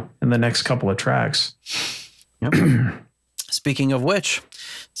 in the next couple of tracks. Yep. Speaking of which,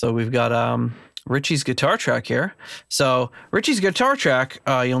 so we've got Richie's guitar track here. So Richie's guitar track,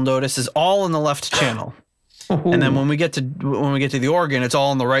 you'll notice, is all in the left channel. And then when we get to the organ, it's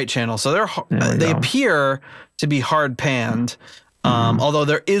all in the right channel. So they appear to be hard panned. Although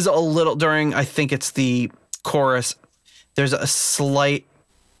there is a little during, I think it's the chorus, there's a slight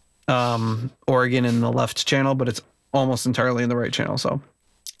organ in the left channel, but it's almost entirely in the right channel. So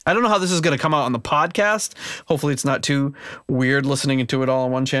I don't know how this is going to come out on the podcast. Hopefully it's not too weird listening to it all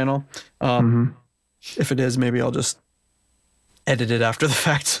on one channel. If it is, maybe I'll just edit it after the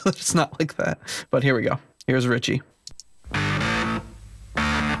fact so that it's not like that. But here we go. Here's Richie.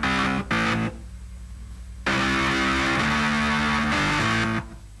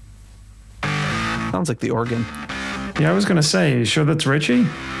 Sounds like the organ. Yeah, I was going to say, you sure that's Richie?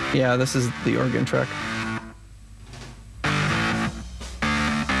 Yeah, this is the organ track.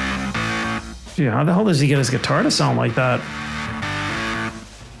 Gee, how the hell does he get his guitar to sound like that?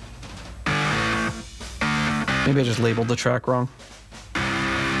 Maybe I just labeled the track wrong.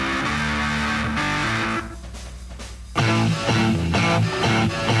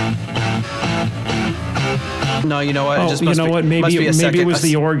 No, you know what? Oh, Maybe it was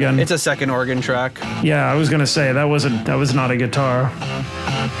the organ. It's a second organ track. Yeah, I was gonna say that was not a guitar.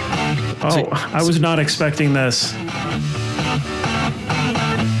 Oh, I was not expecting this.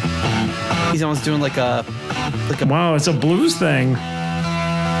 He's almost doing like a. Wow, it's a blues thing.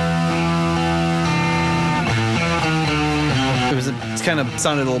 It kind of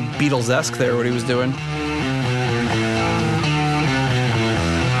sounded a little Beatles-esque there, what he was doing.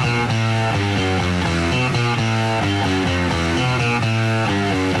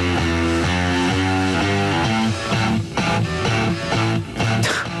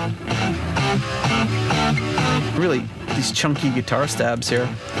 Really, these chunky guitar stabs here.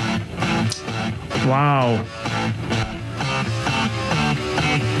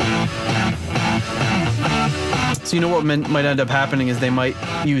 So you know what might end up happening is they might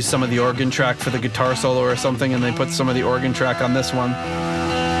use some of the organ track for the guitar solo or something, and they put some of the organ track on this one.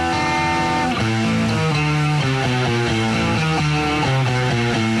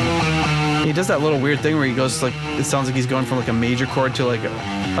 He does that little weird thing where he goes like, it sounds like he's going from like a major chord to like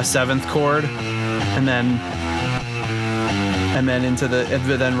a seventh chord, and then into the,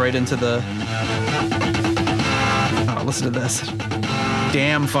 then right into the. Oh, listen to this.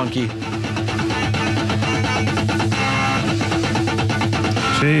 Damn funky.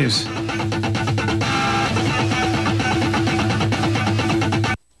 Jeez.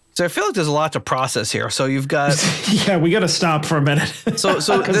 So I feel like there's a lot to process here. So you've got yeah, we got to stop for a minute. So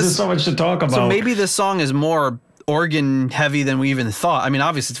because there's so much to talk about. So maybe this song is more organ heavy than we even thought. I mean,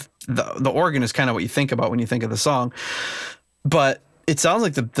 obviously the organ is kind of what you think about when you think of the song, but it sounds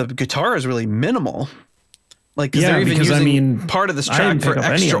like the guitar is really minimal. Like, yeah, they're even because using I mean, part of this track for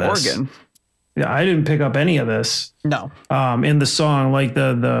extra organ. Yeah, I didn't pick up any of this. No. In the song, like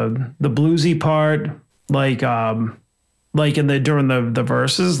the bluesy part, like in the during the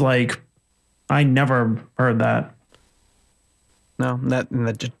verses, like I never heard that. No,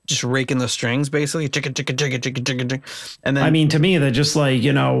 that just raking the strings basically, chicka chicka chicka chicka chicka chicka. And then I mean, to me, that just like,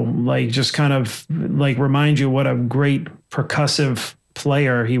 you know, like just kind of like remind you what a great percussive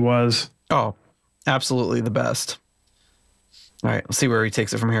player he was. Oh, absolutely the best. All right, let's see where he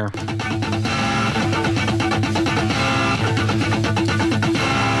takes it from here.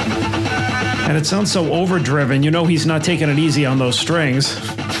 And it sounds so overdriven. You know, he's not taking it easy on those strings.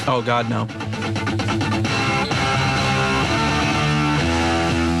 Oh, God, no.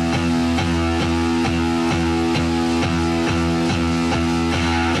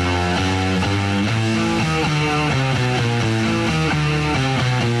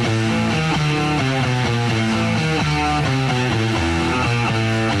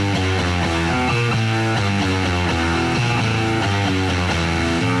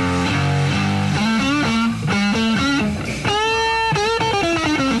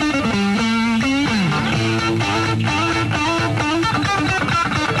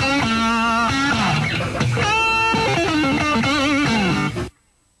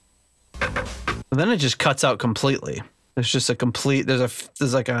 Then it just cuts out completely. There's just a complete,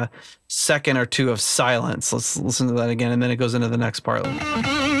 there's like a second or two of silence. Let's listen to that again, and then it goes into the next part.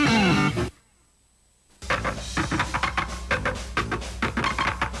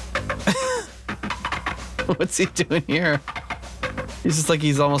 What's he doing here? He's just like,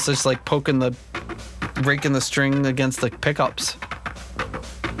 he's almost just like raking the string against the pickups.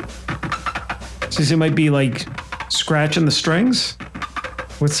 So he might be like scratching the strings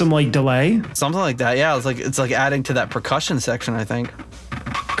with some like delay. Something like that. Yeah, it's like adding to that percussion section, I think.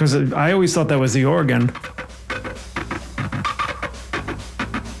 Because I always thought that was the organ.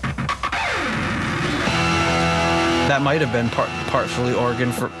 That might have been partially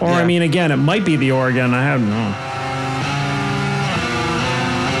organ for. Or yeah. I mean, again, it might be the organ. I don't know.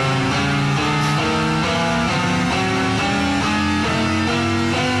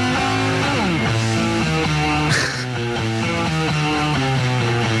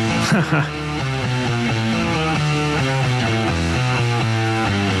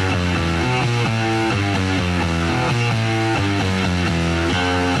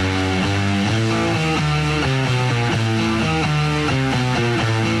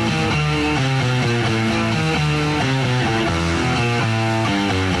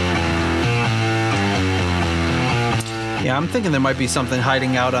 Yeah, I'm thinking there might be something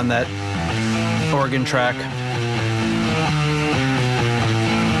hiding out on that organ track.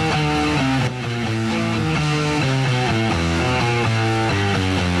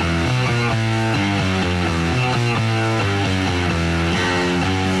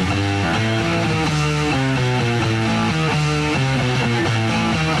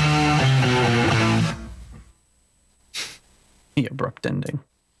 The abrupt ending.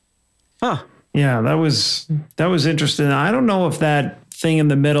 Huh. Yeah, that was interesting. I don't know if that thing in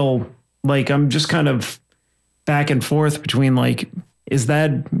the middle, like I'm just kind of back and forth between like, is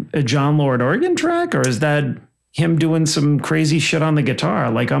that a John Lord organ track or is that him doing some crazy shit on the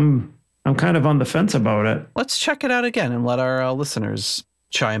guitar? Like I'm kind of on the fence about it. Let's check it out again and let our listeners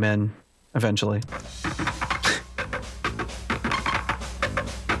chime in eventually.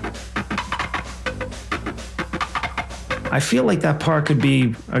 I feel like that part could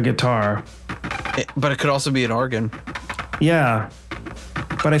be a guitar. But it could also be an organ. Yeah.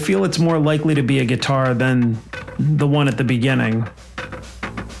 But I feel it's more likely to be a guitar than the one at the beginning.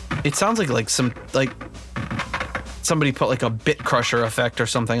 It sounds like somebody put like a bit crusher effect or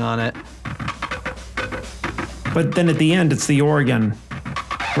something on it. But then at the end, it's the organ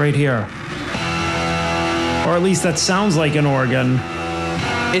right here. Or at least that sounds like an organ.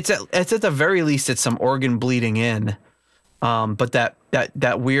 It's at the very least it's some organ bleeding in, but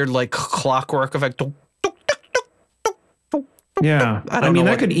that weird like clockwork effect. Yeah, I mean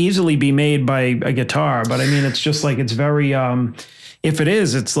that could easily be made by a guitar, but I mean it's just like it's very. If it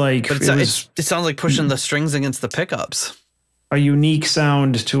is, it's like but it sounds like pushing the strings against the pickups. A unique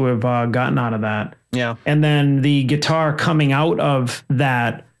sound to have gotten out of that. Yeah, and then the guitar coming out of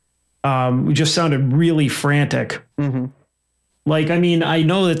that just sounded really frantic. Mm-hmm. Like, I mean, I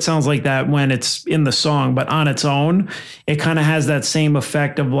know it sounds like that when it's in the song, but on its own, it kind of has that same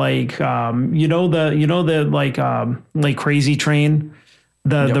effect of like, like Crazy Train,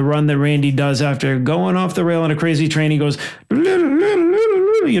 the run that Randy does after going off the rail on a crazy train. He goes,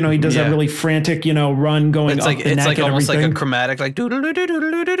 he does that really frantic, run going up the neck. It's like almost everything. like a chromatic, like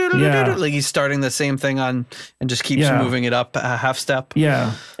like he's starting the same thing on and just keeps moving it up a half step.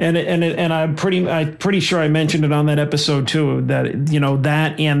 Yeah, and I'm pretty sure I mentioned it on that episode too. That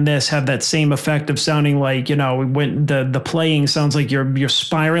that and this have that same effect of sounding like when the playing sounds like you're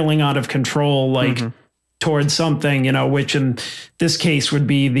spiraling out of control, like. Mm-hmm. Towards something, which in this case would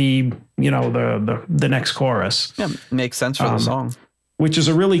be the next chorus. Yeah, makes sense for the song. Which is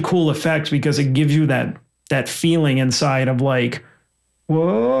a really cool effect because it gives you that feeling inside of like,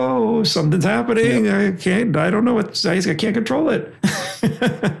 whoa, something's happening. Yep. I don't know I can't control it.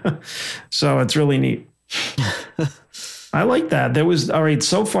 So it's really neat. I like that. All right.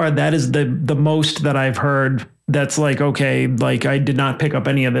 So far, that is the most that I've heard. That's like, okay, like I did not pick up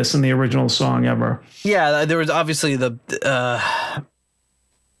any of this in the original song ever. Yeah, there was obviously in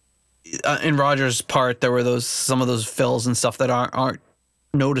Roger's part, there were some of those fills and stuff that aren't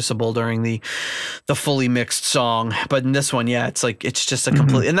noticeable during the fully mixed song. But in this one, yeah, it's like it's just a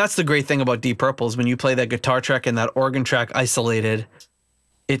complete, and that's the great thing about Deep Purple is when you play that guitar track and that organ track isolated,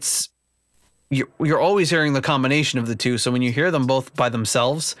 you're always hearing the combination of the two. So when you hear them both by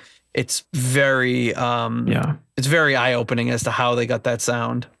themselves, it's very it's very eye-opening as to how they got that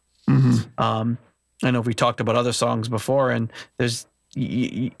sound. Mm-hmm. I know we talked about other songs before, and there's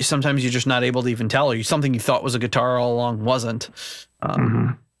sometimes you're just not able to even tell, or something you thought was a guitar all along wasn't.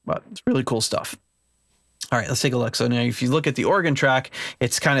 But it's really cool stuff. All right, let's take a look. So now if you look at the organ track,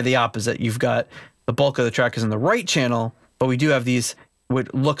 it's kind of the opposite. You've got the bulk of the track is in the right channel, but we do have these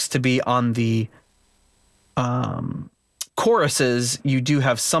what looks to be on the choruses. You do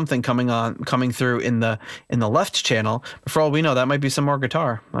have something coming through in the left channel. But for all we know, that might be some more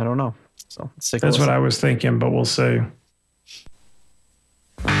guitar. I don't know. So let's take a listen. That's what I was thinking, but we'll see.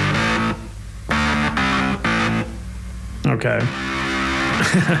 Okay.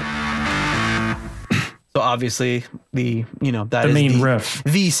 So obviously the that the is main riff,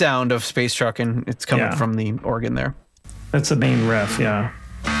 the sound of Space Truckin'. It's coming from the organ there. That's the main riff, yeah.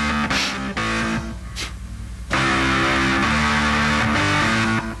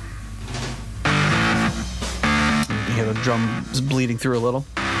 You hear the drums bleeding through a little.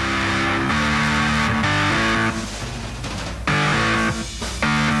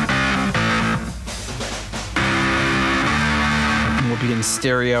 And we'll be in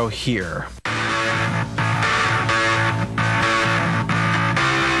stereo here.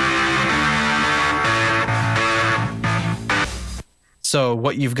 So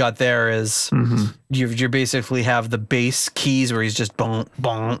what you've got there is you basically have the bass keys where he's just boom,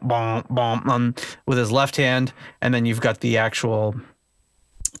 boom, boom, boom with his left hand, and then you've got the actual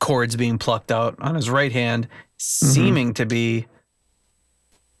chords being plucked out on his right hand, seeming to be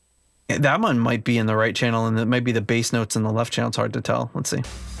that one might be in the right channel, and it might be the bass notes in the left channel. It's hard to tell. Let's see.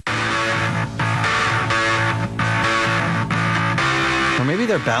 Or maybe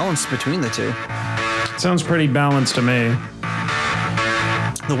they're balanced between the two. Sounds pretty balanced to me.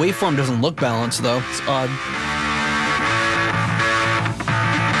 The waveform doesn't look balanced, though. It's odd.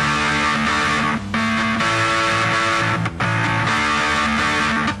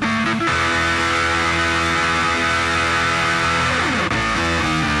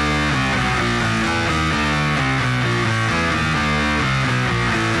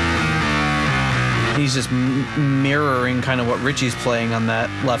 He's just mirroring kind of what Richie's playing on that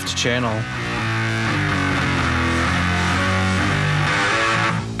left channel.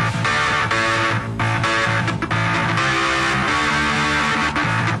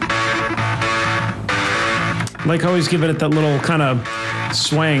 Like always give it that little kind of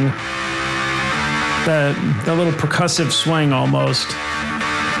swing, that little percussive swing almost.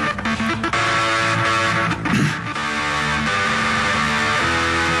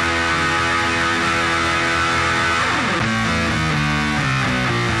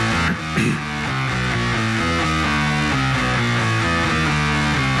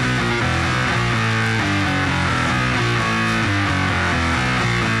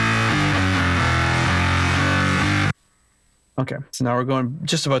 Okay, so now we're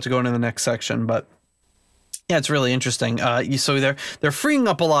just about to go into the next section, but yeah, it's really interesting. So they're freeing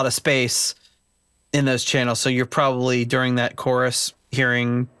up a lot of space in those channels, so you're probably during that chorus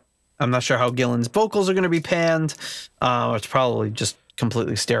hearing, I'm not sure how Gillan's vocals are going to be panned. It's probably just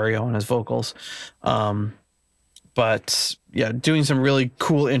completely stereo on his vocals. But yeah, doing some really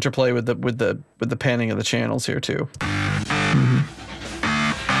cool interplay with the panning of the channels here too.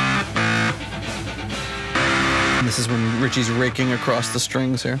 And this is when Richie's raking across the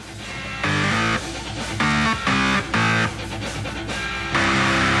strings here.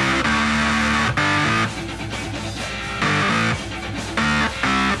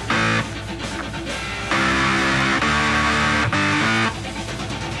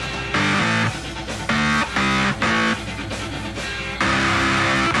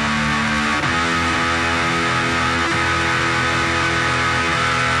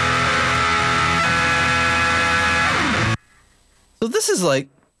 So this is like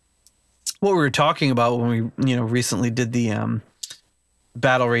what we were talking about when we, recently did the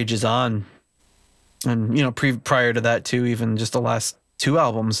Battle Rages On, and prior to that too, even just the last 2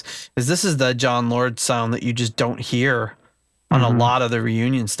 albums, this is the John Lord sound that you just don't hear on a lot of the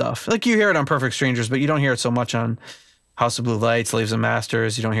reunion stuff. Like you hear it on Perfect Strangers, but you don't hear it so much on House of Blue Lights, Slaves and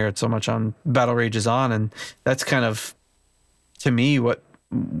Masters. You don't hear it so much on Battle Rages On, and that's kind of, to me, what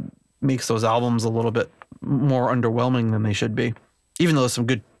makes those albums a little bit more underwhelming than they should be, even though there's some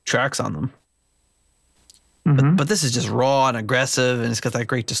good tracks on them. But this is just raw and aggressive, and it's got that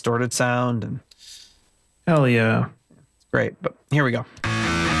great distorted sound. And hell yeah. It's great. But here we go.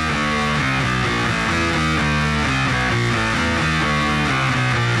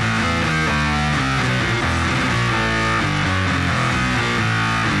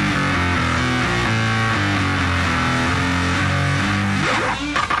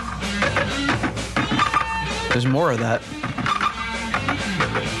 There's more of that.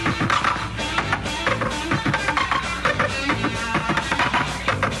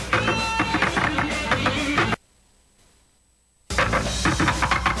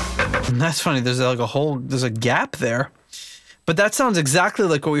 And that's funny. There's a gap there, but that sounds exactly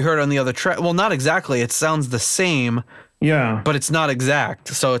like what we heard on the other track. Well, not exactly. It sounds the same. Yeah, but it's not exact.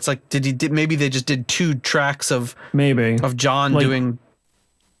 So it's like, maybe they just did 2 tracks of John doing.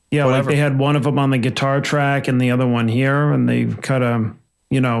 Yeah, whatever. Like they had one of them on the guitar track and the other one here, and they kind of,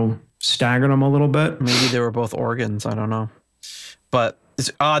 staggered them a little bit. Maybe they were both organs. I don't know. But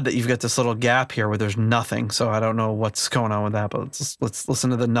it's odd that you've got this little gap here where there's nothing. So I don't know what's going on with that. But let's listen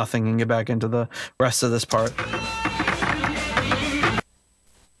to the nothing and get back into the rest of this part.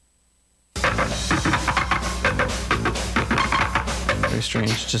 Very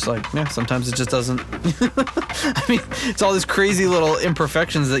strange. Just like, sometimes it just doesn't. I mean, it's all these crazy little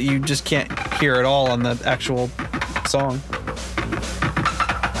imperfections that you just can't hear at all on the actual song.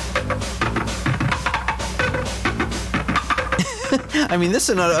 I mean, this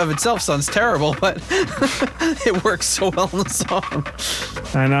in and of itself sounds terrible, but it works so well in the song.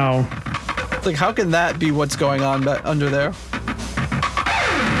 I know. It's like, how can that be what's going on under there?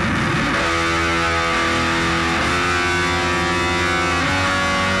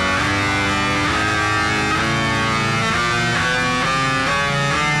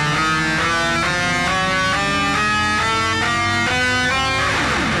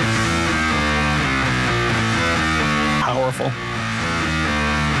 Powerful.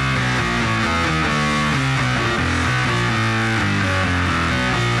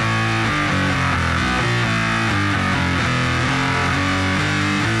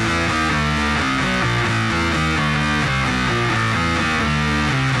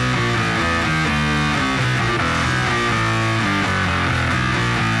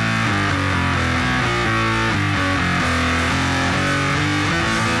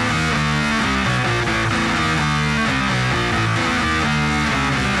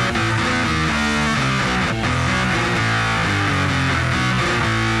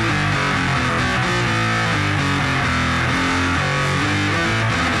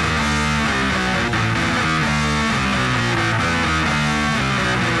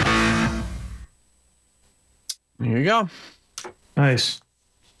 Here you go. Nice.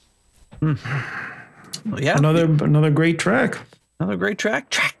 Well, yeah. Another great track. Another great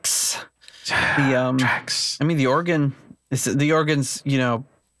track. Tracks. Tracks. I mean, the organ's,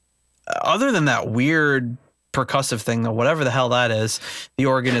 other than that weird percussive thing, though, whatever the hell that is, the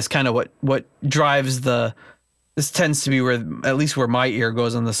organ is kind of what drives this tends to be where, at least where my ear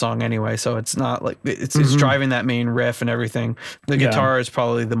goes on the song anyway. So it's not like it's driving that main riff and everything. The guitar is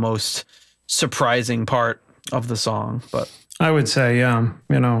probably the most surprising part of the song, but I would say, yeah.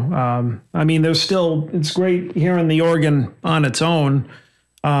 I mean, it's great hearing the organ on its own,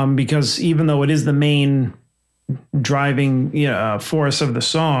 because even though it is the main driving force of the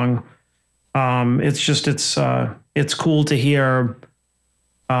song, it's cool to hear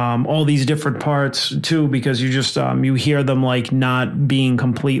all these different parts too, because you just you hear them like not being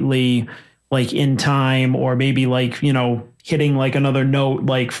completely like in time, or maybe like hitting like another note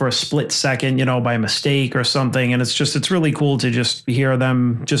like for a split second, by mistake or something. And it's really cool to just hear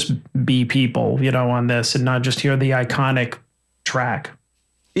them just be people, on this, and not just hear the iconic track.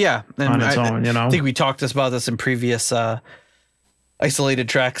 Yeah, and on its own. I think we talked about this in previous isolated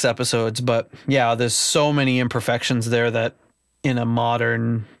tracks episodes, but yeah, there's so many imperfections there that in a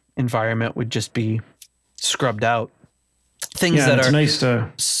modern environment would just be scrubbed out. Things that are nice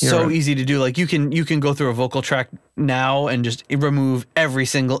to so easy to do. Like you can go through a vocal track now and just remove every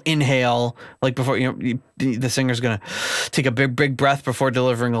single inhale, like before the singer's gonna take a big breath before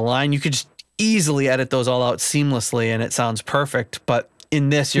delivering a line. You could just easily edit those all out seamlessly, and it sounds perfect. But in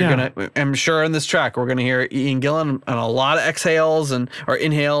this, I'm sure in this track, we're gonna hear Ian Gillan and a lot of exhales or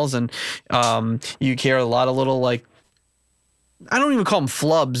inhales, and you hear a lot of little, like, I don't even call them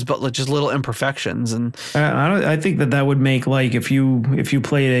flubs, but like just little imperfections. And I think that would make, like, if you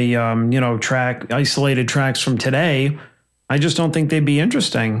played a track, isolated tracks from today, I just don't think they'd be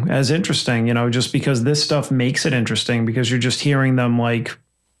interesting, just because this stuff makes it interesting, because you're just hearing them, like,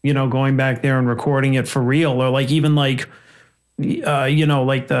 going back there and recording it for real, or like even like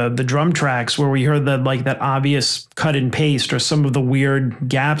like the drum tracks where we heard that obvious cut and paste, or some of the weird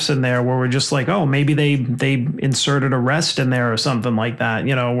gaps in there where we're just like, oh, maybe they inserted a rest in there or something like that,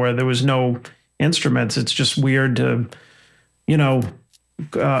 where there was no instruments. It's just weird to, cool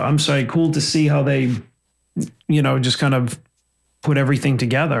to see how they, just kind of put everything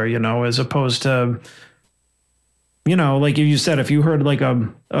together, as opposed to, like you said, if you heard like a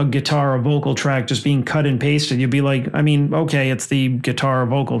guitar or vocal track just being cut and pasted, you'd be like, I mean, okay, it's the guitar or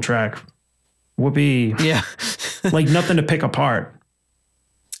vocal track. Whoopee. Yeah. Like nothing to pick apart.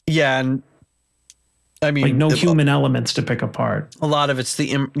 Yeah. And I mean, like no human elements to pick apart. A lot of it's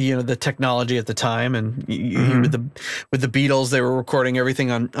the technology at the time. And with the Beatles, they were recording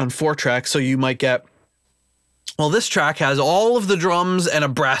everything on 4 tracks. So you might get, well, this track has all of the drums and a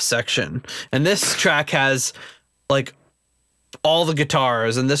brass section. And this track has like all the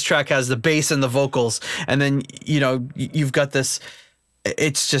guitars, and this track has the bass and the vocals. And then, you've got this,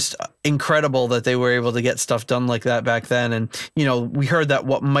 it's just incredible that they were able to get stuff done like that back then. And, we heard that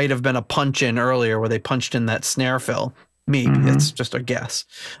what might have been a punch in earlier, where they punched in that snare fill. Maybe it's just a guess.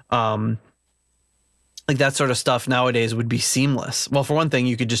 Like that sort of stuff nowadays would be seamless. Well, for one thing,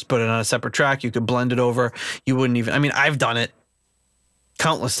 you could just put it on a separate track. You could blend it over. You wouldn't even, I mean, I've done it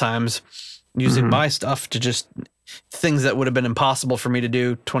countless times using my stuff to just things that would have been impossible for me to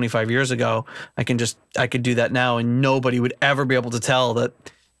do 25 years ago. I could do that now, and nobody would ever be able to tell that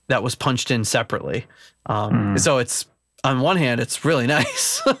was punched in separately. So it's, on one hand, it's really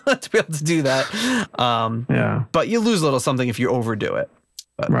nice to be able to do that. But you lose a little something if you overdo it.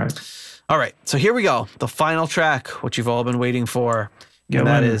 But, right. All right. So here we go. The final track, which you've all been waiting for. And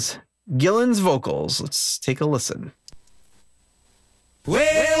that is Gillan's vocals. Let's take a listen.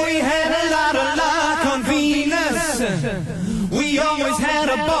 Well, we had a lot of luck on Venus. We always had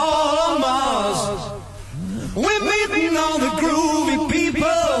a ball on Mars. We're meeting all the groovy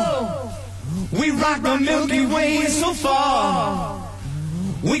people. We rock the Milky Way so far.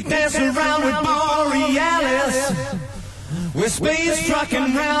 We dance around with Borealis. We're space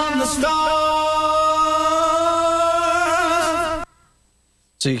trucking round the stars.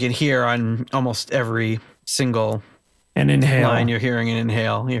 So you can hear on almost every single an inhale line, you're hearing an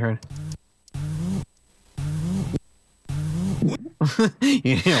inhale. You heard.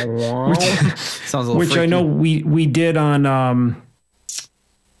 Sounds a little which freaky. I know we did on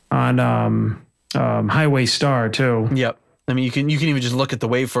Highway Star too. Yep. I mean, you can even just look at the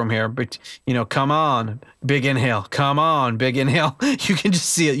waveform here, but come on, big inhale, come on, big inhale. You can just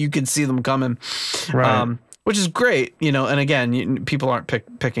see it. You can see them coming, right? Which is great, And again, people aren't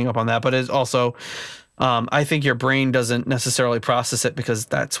picking up on that, but it's also. I think your brain doesn't necessarily process it, because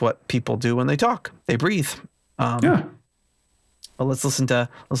that's what people do when they talk. They breathe. Yeah. But let's listen to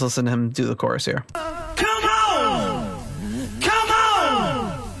him do the chorus here. Come on! Come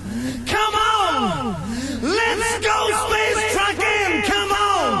on! Come on! Let's go space trucking! Come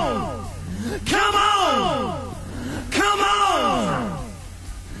on! Come on! Come on!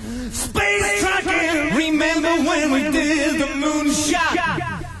 Space trucking! Remember when we did the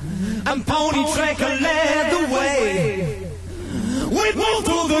moonshot? And Pony Tracker led the way. We moved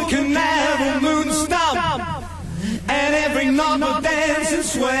through the Canaveral moon stop, and every every note will dance and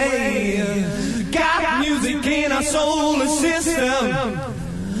sway. Got music in our solar system.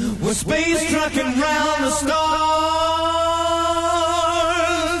 We're space trucking round the stars.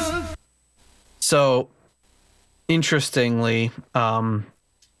 So, interestingly,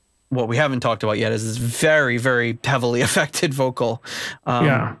 what we haven't talked about yet is this very, very heavily affected vocal,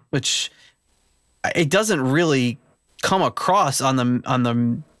 which it doesn't really come across on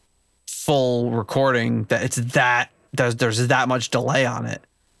the full recording that it's that there's that much delay on it.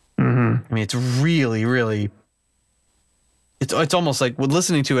 I mean, it's really, really. It's almost like with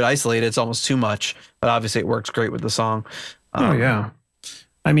listening to it isolated, it's almost too much. But obviously, it works great with the song.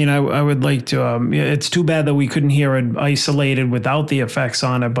 I mean, I would like to. It's too bad that we couldn't hear it isolated without the effects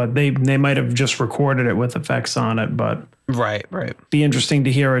on it. But they might have just recorded it with effects on it. But right. Be interesting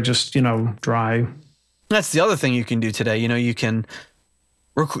to hear it just dry. That's the other thing you can do today. You can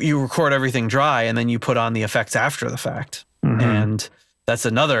you record everything dry and then you put on the effects after the fact, and that's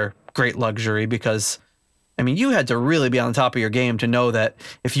another great luxury because. I mean, you had to really be on the top of your game to know that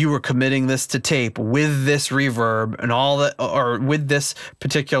if you were committing this to tape with this reverb and all that, or with this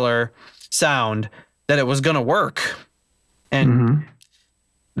particular sound, that it was going to work. And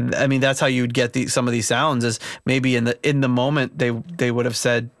I mean, that's how you'd get some of these sounds is maybe in the moment they would have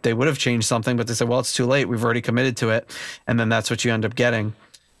said they would have changed something, but they said, well, it's too late. We've already committed to it. And then that's what you end up getting.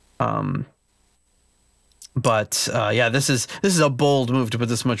 But this is a bold move to put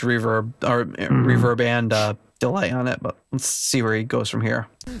this much reverb and delay on it. But let's see where he goes from here.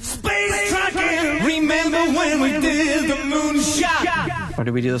 Space trucking. Remember when we did the moonshot? Or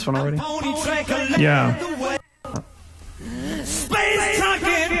did we do this one already? Yeah. Space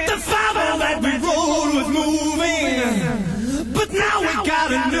trucking. The fiber that we rode was moving, but now we got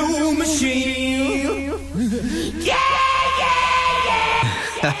a new machine.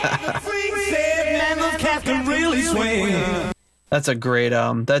 The freak said, man, those cats can really swing. That's a great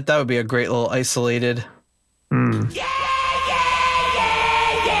that would be a great little isolated. The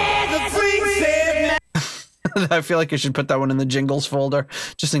freak said, I feel like I should put that one in the jingles folder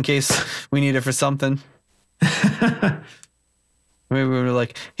just in case we need it for something. Maybe we were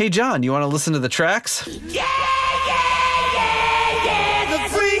like, hey John, you want to listen to the tracks? The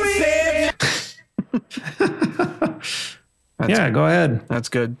freak said. Go ahead. That's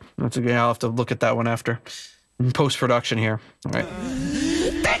good. That's a good. I'll have to look at that one after in post-production here. All right.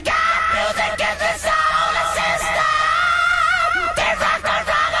 They got music in the solar system. They rock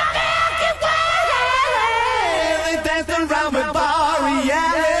around the Milky Way. They dance around with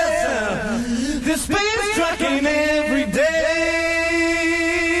Borealis. The space trucking every day.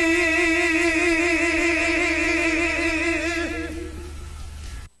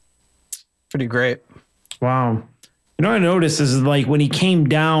 Pretty great. Wow. You know what I noticed is like when he came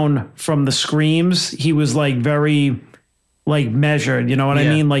down from the screams, he was like very like measured. You know what I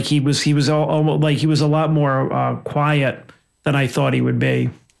mean? Like he was almost like he was a lot more quiet than I thought he would be.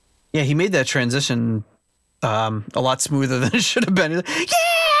 Yeah, he made that transition a lot smoother than it should have been.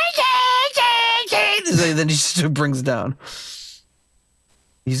 He's like, then he just brings it down.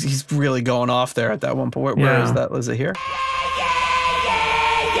 He's really going off there at that one point. Where is that? Was it here?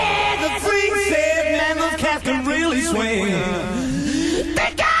 Can really swing.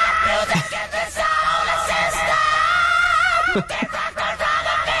 They got music in the solar system. They rock around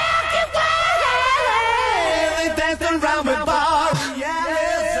the Milky Way. They dance around with Borealis.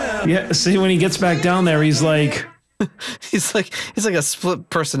 Yeah. See, when he gets back down there, he's like a split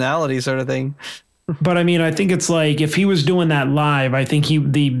personality sort of thing. But I mean, I think it's like if he was doing that live, I think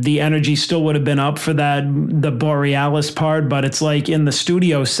the energy still would have been up for the Borealis part. But it's like in the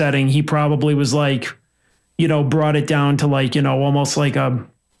studio setting, he probably was like, brought it down to like, almost like a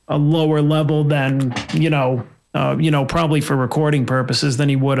lower level than, probably for recording purposes than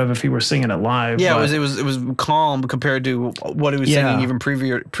he would have if he were singing it live. Yeah, but it was calm compared to what he was singing even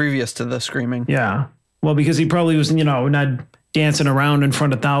previous to the screaming. Yeah. Well, because he probably was, not dancing around in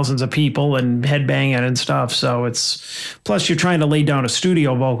front of thousands of people and headbanging and stuff. So it's, plus you're trying to lay down a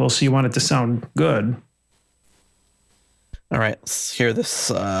studio vocal, so you want it to sound good. All right, let's hear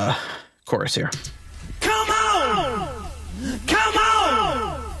this chorus here. Come on! Come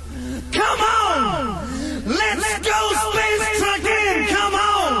on! Come on! Let's go space trucking! Come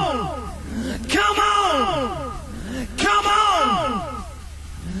on! Come on! Come on!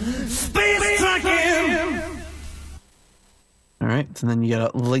 Space trucking! All right, and then you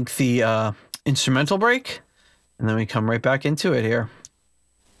get a lengthy instrumental break, and then we come right back into it here.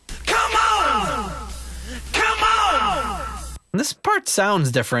 Come on! Come on! And this part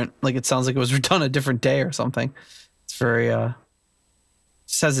sounds different. Like it sounds like it was done a different day or something. It's very,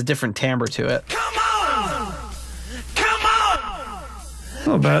 just has a different timbre to it. Come on! Come on!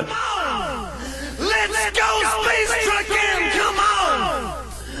 little bit. Let's go, space truckin'! Come on!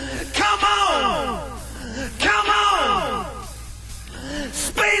 Come on! Come on!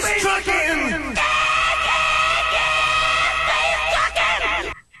 Space truckin'!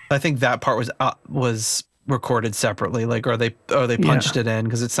 I think that part was recorded separately, like, or they punched it in,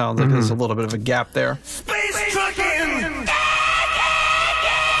 because it sounds like there's a little bit of a gap there. Space truckin'!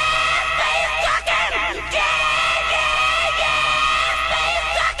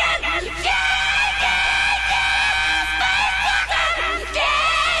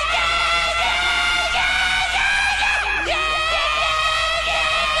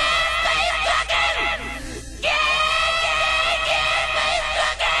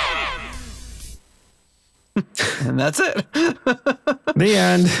 And that's it. The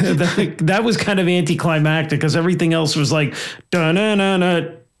end. That was kind of anticlimactic because everything else was like,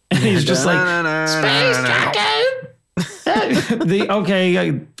 da-na-na-na. And he's just like, space truckin'.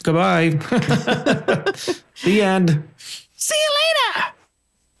 Okay, goodbye. The end. See you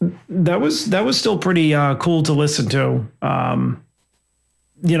later. That was still pretty cool to listen to.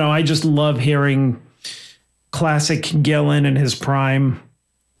 I just love hearing classic Gillan in his prime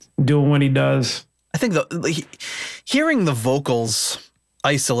doing what he does. I think hearing the vocals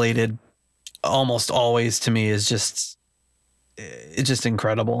isolated almost always to me is just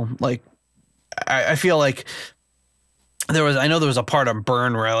incredible. Like I feel like there was a part on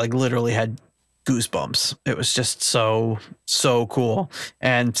Burn where I like literally had goosebumps. It was just so cool.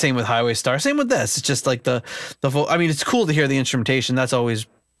 And same with Highway Star. Same with this. It's just like the I mean, it's cool to hear the instrumentation. That's always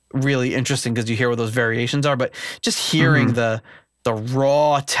really interesting because you hear what those variations are. But just hearing the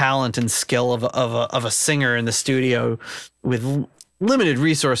raw talent and skill of a singer in the studio with limited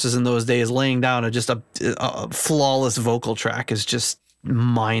resources in those days, laying down a flawless vocal track is just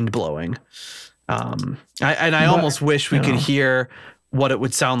mind blowing. I almost wish we could hear what it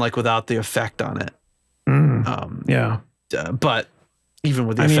would sound like without the effect on it. But even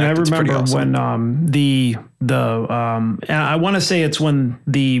with the effect, I it's pretty remember awesome. when I want to say it's when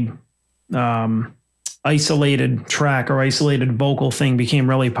the isolated track or isolated vocal thing became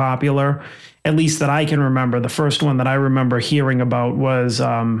really popular, at least that I can remember. The first one that I remember hearing about was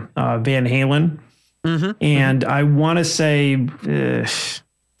Van Halen. And I want to say,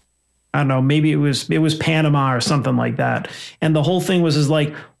 I don't know, maybe it was Panama or something like that. And the whole thing was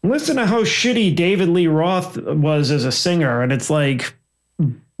like, listen to how shitty David Lee Roth was as a singer. And it's like,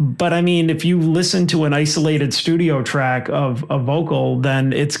 but I mean, if you listen to an isolated studio track of a vocal,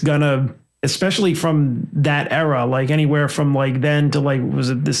 then it's gonna, especially from that era, like anywhere from like then to like,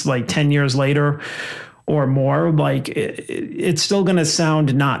 was it this like 10 years later or more, like it's still going to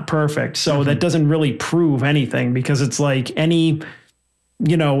sound not perfect. So that doesn't really prove anything because it's like any,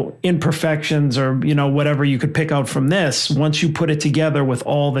 imperfections or, whatever you could pick out from this. Once you put it together with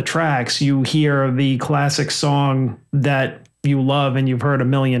all the tracks, you hear the classic song that you love and you've heard a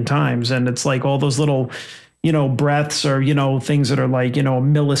million times. And it's like all those little, breaths or, things that are like, a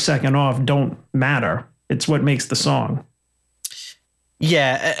millisecond off don't matter. It's what makes the song.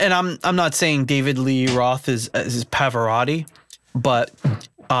 Yeah. And I'm not saying David Lee Roth is Pavarotti, but,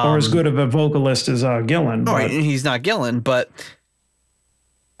 or as good of a vocalist as Gillan. Oh, he's not Gillan, but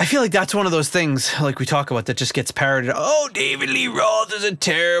I feel like that's one of those things like we talk about that just gets parroted. Oh, David Lee Roth is a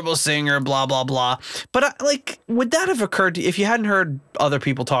terrible singer, blah, blah, blah. But would that have occurred to you if you hadn't heard other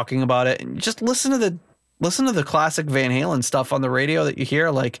people talking about it and just listen to the classic Van Halen stuff on the radio that you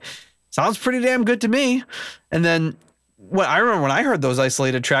hear, like, sounds pretty damn good to me. And then I remember when I heard those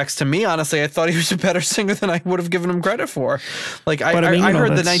isolated tracks, to me, honestly, I thought he was a better singer than I would have given him credit for. Like I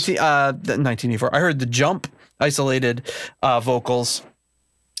heard the 1984, I heard the Jump isolated vocals.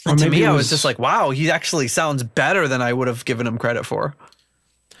 And to me, I was just like, wow, he actually sounds better than I would have given him credit for.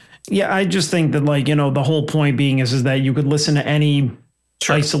 Yeah, I just think that like, the whole point being is that you could listen to any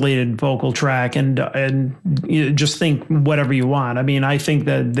isolated vocal track and just think whatever you want. I mean, I think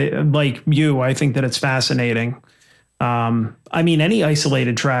that I think that it's fascinating. I mean, any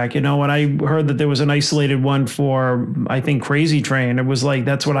isolated track, when I heard that there was an isolated one for, I think, Crazy Train, it was like,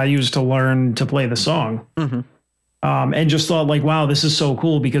 that's what I used to learn to play the song. And just thought like, wow, this is so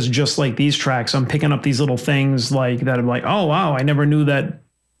cool because just like these tracks, I'm picking up these little things like that. I'm like, oh, wow, I never knew that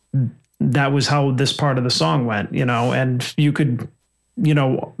was how this part of the song went, and you could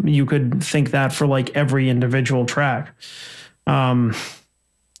think that for like every individual track.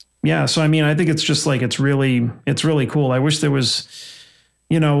 Yeah. So, I mean, I think it's just like, it's really cool. I wish there was,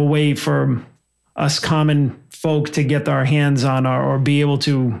 a way for us common folk to get our hands on or be able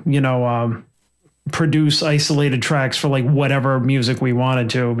to, produce isolated tracks for like whatever music we wanted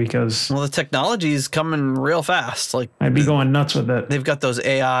to, because Well, the technology is coming real fast. Like I'd be going nuts with it. they've got those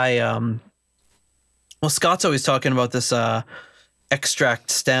AI. Well, Scott's always talking about this extract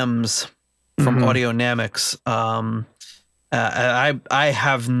stems from Audionamics. I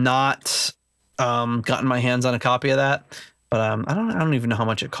have not gotten my hands on a copy of that, but I don't even know how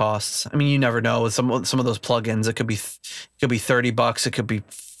much it costs. I mean, you never know with some of those plugins. It could be $30. It could be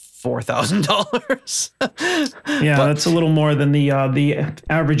 $4,000. Yeah, that's a little more than the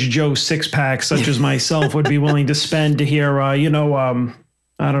average Joe 6-pack, such as myself, would be willing to spend to hear. I don't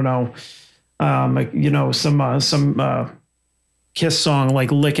know, some Kiss song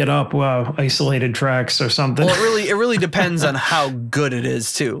like "Lick It Up," isolated tracks or something. Well, it really depends on how good it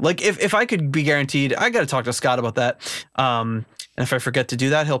is too. Like if I could be guaranteed, I got to talk to Scott about that. And if I forget to do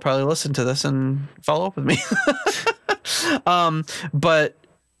that, he'll probably listen to this and follow up with me. But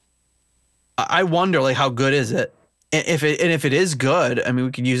I wonder, like, how good is it? If it is good, I mean,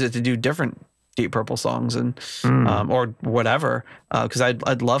 we could use it to do different Deep Purple songs and or whatever. Because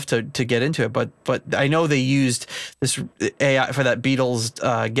I'd love to get into it, but I know they used this AI for that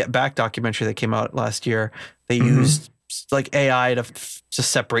Beatles Get Back documentary that came out last year. They used like AI to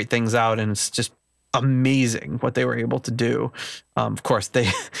separate things out, and it's just amazing what they were able to do. Of course, they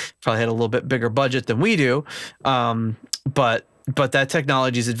probably had a little bit bigger budget than we do, but that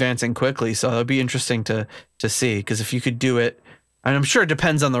technology is advancing quickly, so it'll be interesting to see. Because if you could do it, and I'm sure it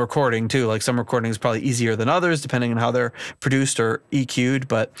depends on the recording too. Like some recordings probably easier than others, depending on how they're produced or EQ'd.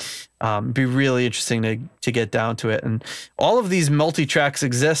 But it'd be really interesting to get down to it. And all of these multi-tracks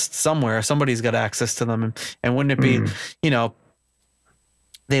exist somewhere. Somebody's got access to them, and wouldn't it be,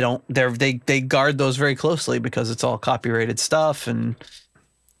 they guard those very closely because it's all copyrighted stuff and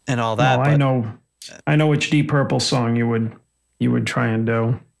all that. No, I know which Deep Purple song you would try and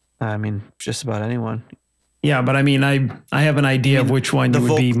do. I mean, just about anyone. Yeah, but I mean, I have an idea of which one you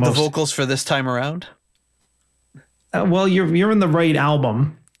would be most. The vocals for This Time Around? Well, you're in the right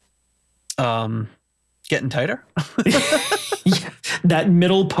album. Getting Tighter? Yeah, that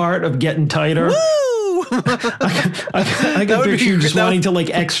middle part of Getting Tighter. Woo! I can picture you just wanting to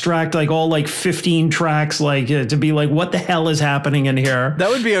like extract like all like 15 tracks, like to be like, what the hell is happening in here? That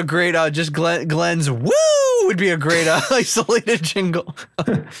would be a great, just Glenn's woo would be a great isolated jingle.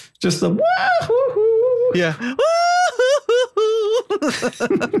 Just the woo. Yeah.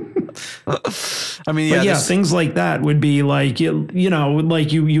 I mean, yeah, things like that would be like,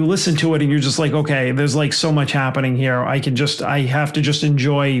 like you listen to it and you're just like, okay, there's like so much happening here. I have to just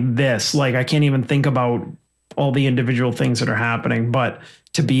enjoy this. Like, I can't even think about all the individual things that are happening, but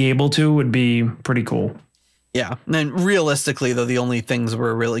to be able to would be pretty cool. Yeah. And realistically, though, the only things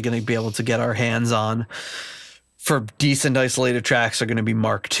we're really going to be able to get our hands on for decent isolated tracks are going to be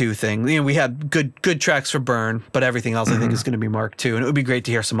Mark II things. We have good tracks for Burn, but everything else I think is going to be Mark II. And it would be great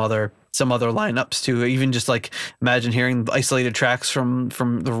to hear some other lineups too. Even just like imagine hearing isolated tracks from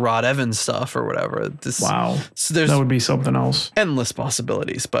the Rod Evans stuff or whatever. Wow. So that would be something else. Endless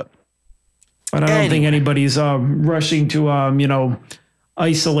possibilities, but I don't think anybody's rushing to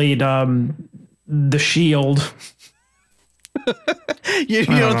isolate The Shield. You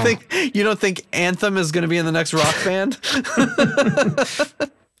don't think Anthem is going to be in the next rock band?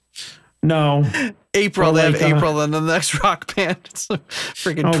 No. April, they have April in the next rock band. It's a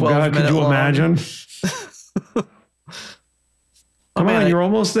freaking 12 minute could you long. imagine? Come on, you're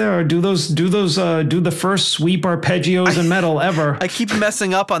almost there. Do the first sweep arpeggios in metal ever. I keep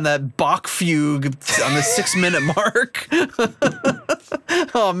messing up on that Bach fugue on the 6 minute mark.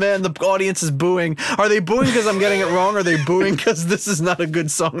 Oh man, the audience is booing. Are they booing because I'm getting it wrong? Or are they booing because this is not a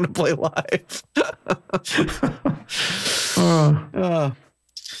good song to play live?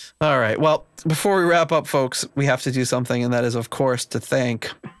 All right. Well, before we wrap up, folks, we have to do something, and that is, of course, to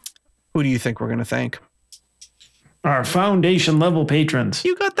thank. Who do you think we're going to thank? Our foundation level patrons.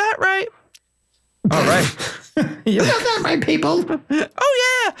 You got that right. All right. You got that right, people.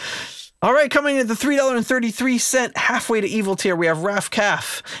 Oh, yeah. All right. Coming in at the $3.33 halfway to evil tier, we have Raf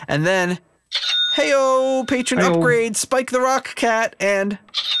Calf. And then, heyo, patron upgrade, Spike the Rock Cat, and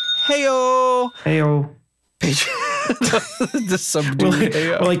heyo. Heyo. Patron. The subdued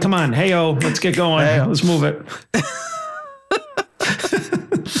heyo. We're like, come on. Heyo. Let's get going. Heyo. Let's move it.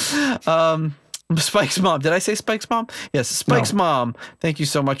 Spike's mom. Did I say Spike's mom? Yes, Spike's mom. Thank you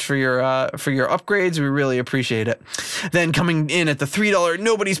so much for your upgrades. We really appreciate it. Then coming in at the $3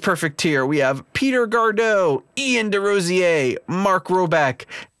 Nobody's Perfect tier, we have Peter Gardeau, Ian DeRosier, Mark Roback,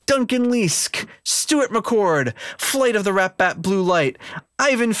 Duncan Leask, Stuart McCord, Flight of the Rat Bat Blue Light,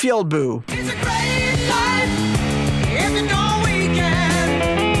 Ivan Fjeldbu. It's a great life if you know we can.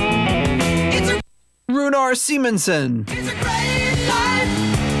 Runar Simonson. It's a great life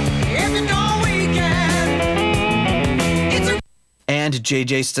if you know we can. It's a And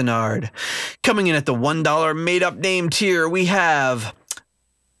JJ Stenard. Coming in at the $1 made-up name tier, we have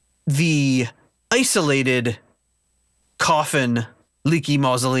the Isolated Coffin Leaky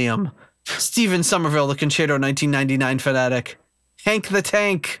Mausoleum, Stephen Somerville, the Concerto 1999 fanatic, Hank the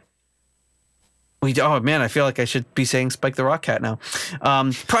Tank. Oh man, I feel like I should be saying Spike the Rock Cat now.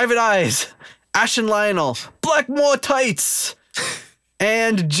 Private Eyes, Ashen Lionel, Blackmore Tights,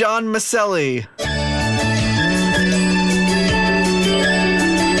 and John Maselli.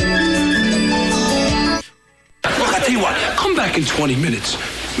 Look, I tell you what, come back in 20 minutes.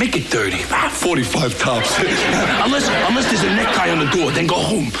 Make it 30. 45 tops. unless there's a necktie on the door, then go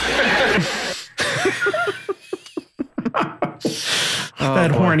home.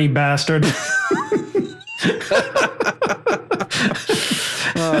 That horny bastard.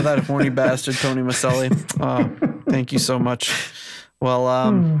 Oh, that horny bastard, Tony Maselli. Oh, thank you so much. Well,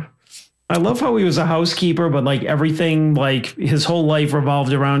 I love how he was a housekeeper, but like everything, like his whole life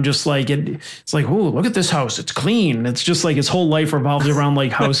revolved around just like it's like, oh, look at this house, it's clean. It's just like his whole life revolved around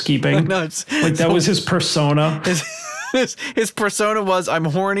like housekeeping. No, like that was his persona. His persona was, I'm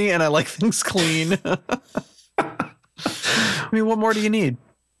horny and I like things clean. I mean, what more do you need?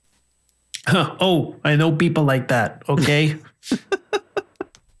 Oh, I know people like that. Okay.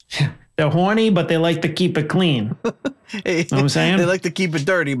 They're horny, but they like to keep it clean. Hey, know what I'm saying? They like to keep it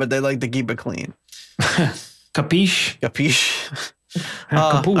dirty, but they like to keep it clean. Capiche? Capiche?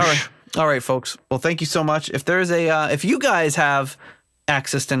 Capuche. All right, folks. Well, thank you so much. If there's if you guys have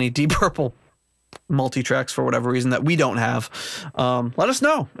access to any Deep Purple multi-tracks for whatever reason that we don't have, let us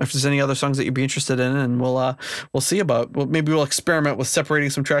know if there's any other songs that you'd be interested in, and we'll see about. Well, maybe we'll experiment with separating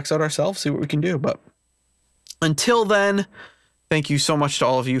some tracks out ourselves, see what we can do. But until then, thank you so much to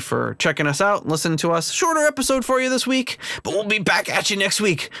all of you for checking us out and listening to us. Shorter episode for you this week, but we'll be back at you next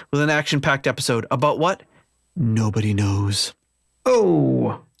week with an action-packed episode about what nobody knows.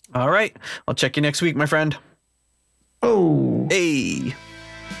 Oh. All right. I'll check you next week, my friend. Oh. Hey.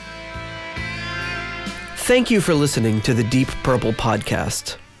 Thank you for listening to the Deep Purple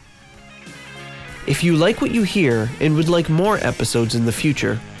Podcast. If you like what you hear and would like more episodes in the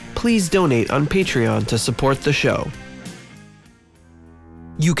future, please donate on Patreon to support the show.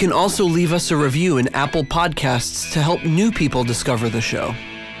 You can also leave us a review in Apple Podcasts to help new people discover the show.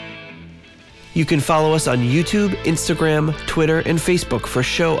 You can follow us on YouTube, Instagram, Twitter, and Facebook for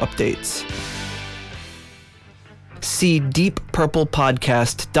show updates. See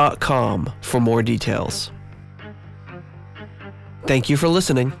deeppurplepodcast.com for more details. Thank you for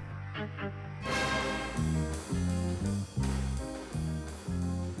listening.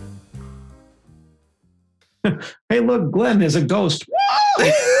 Hey, look, Glenn, there's a ghost.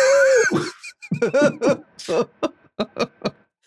 Whoa!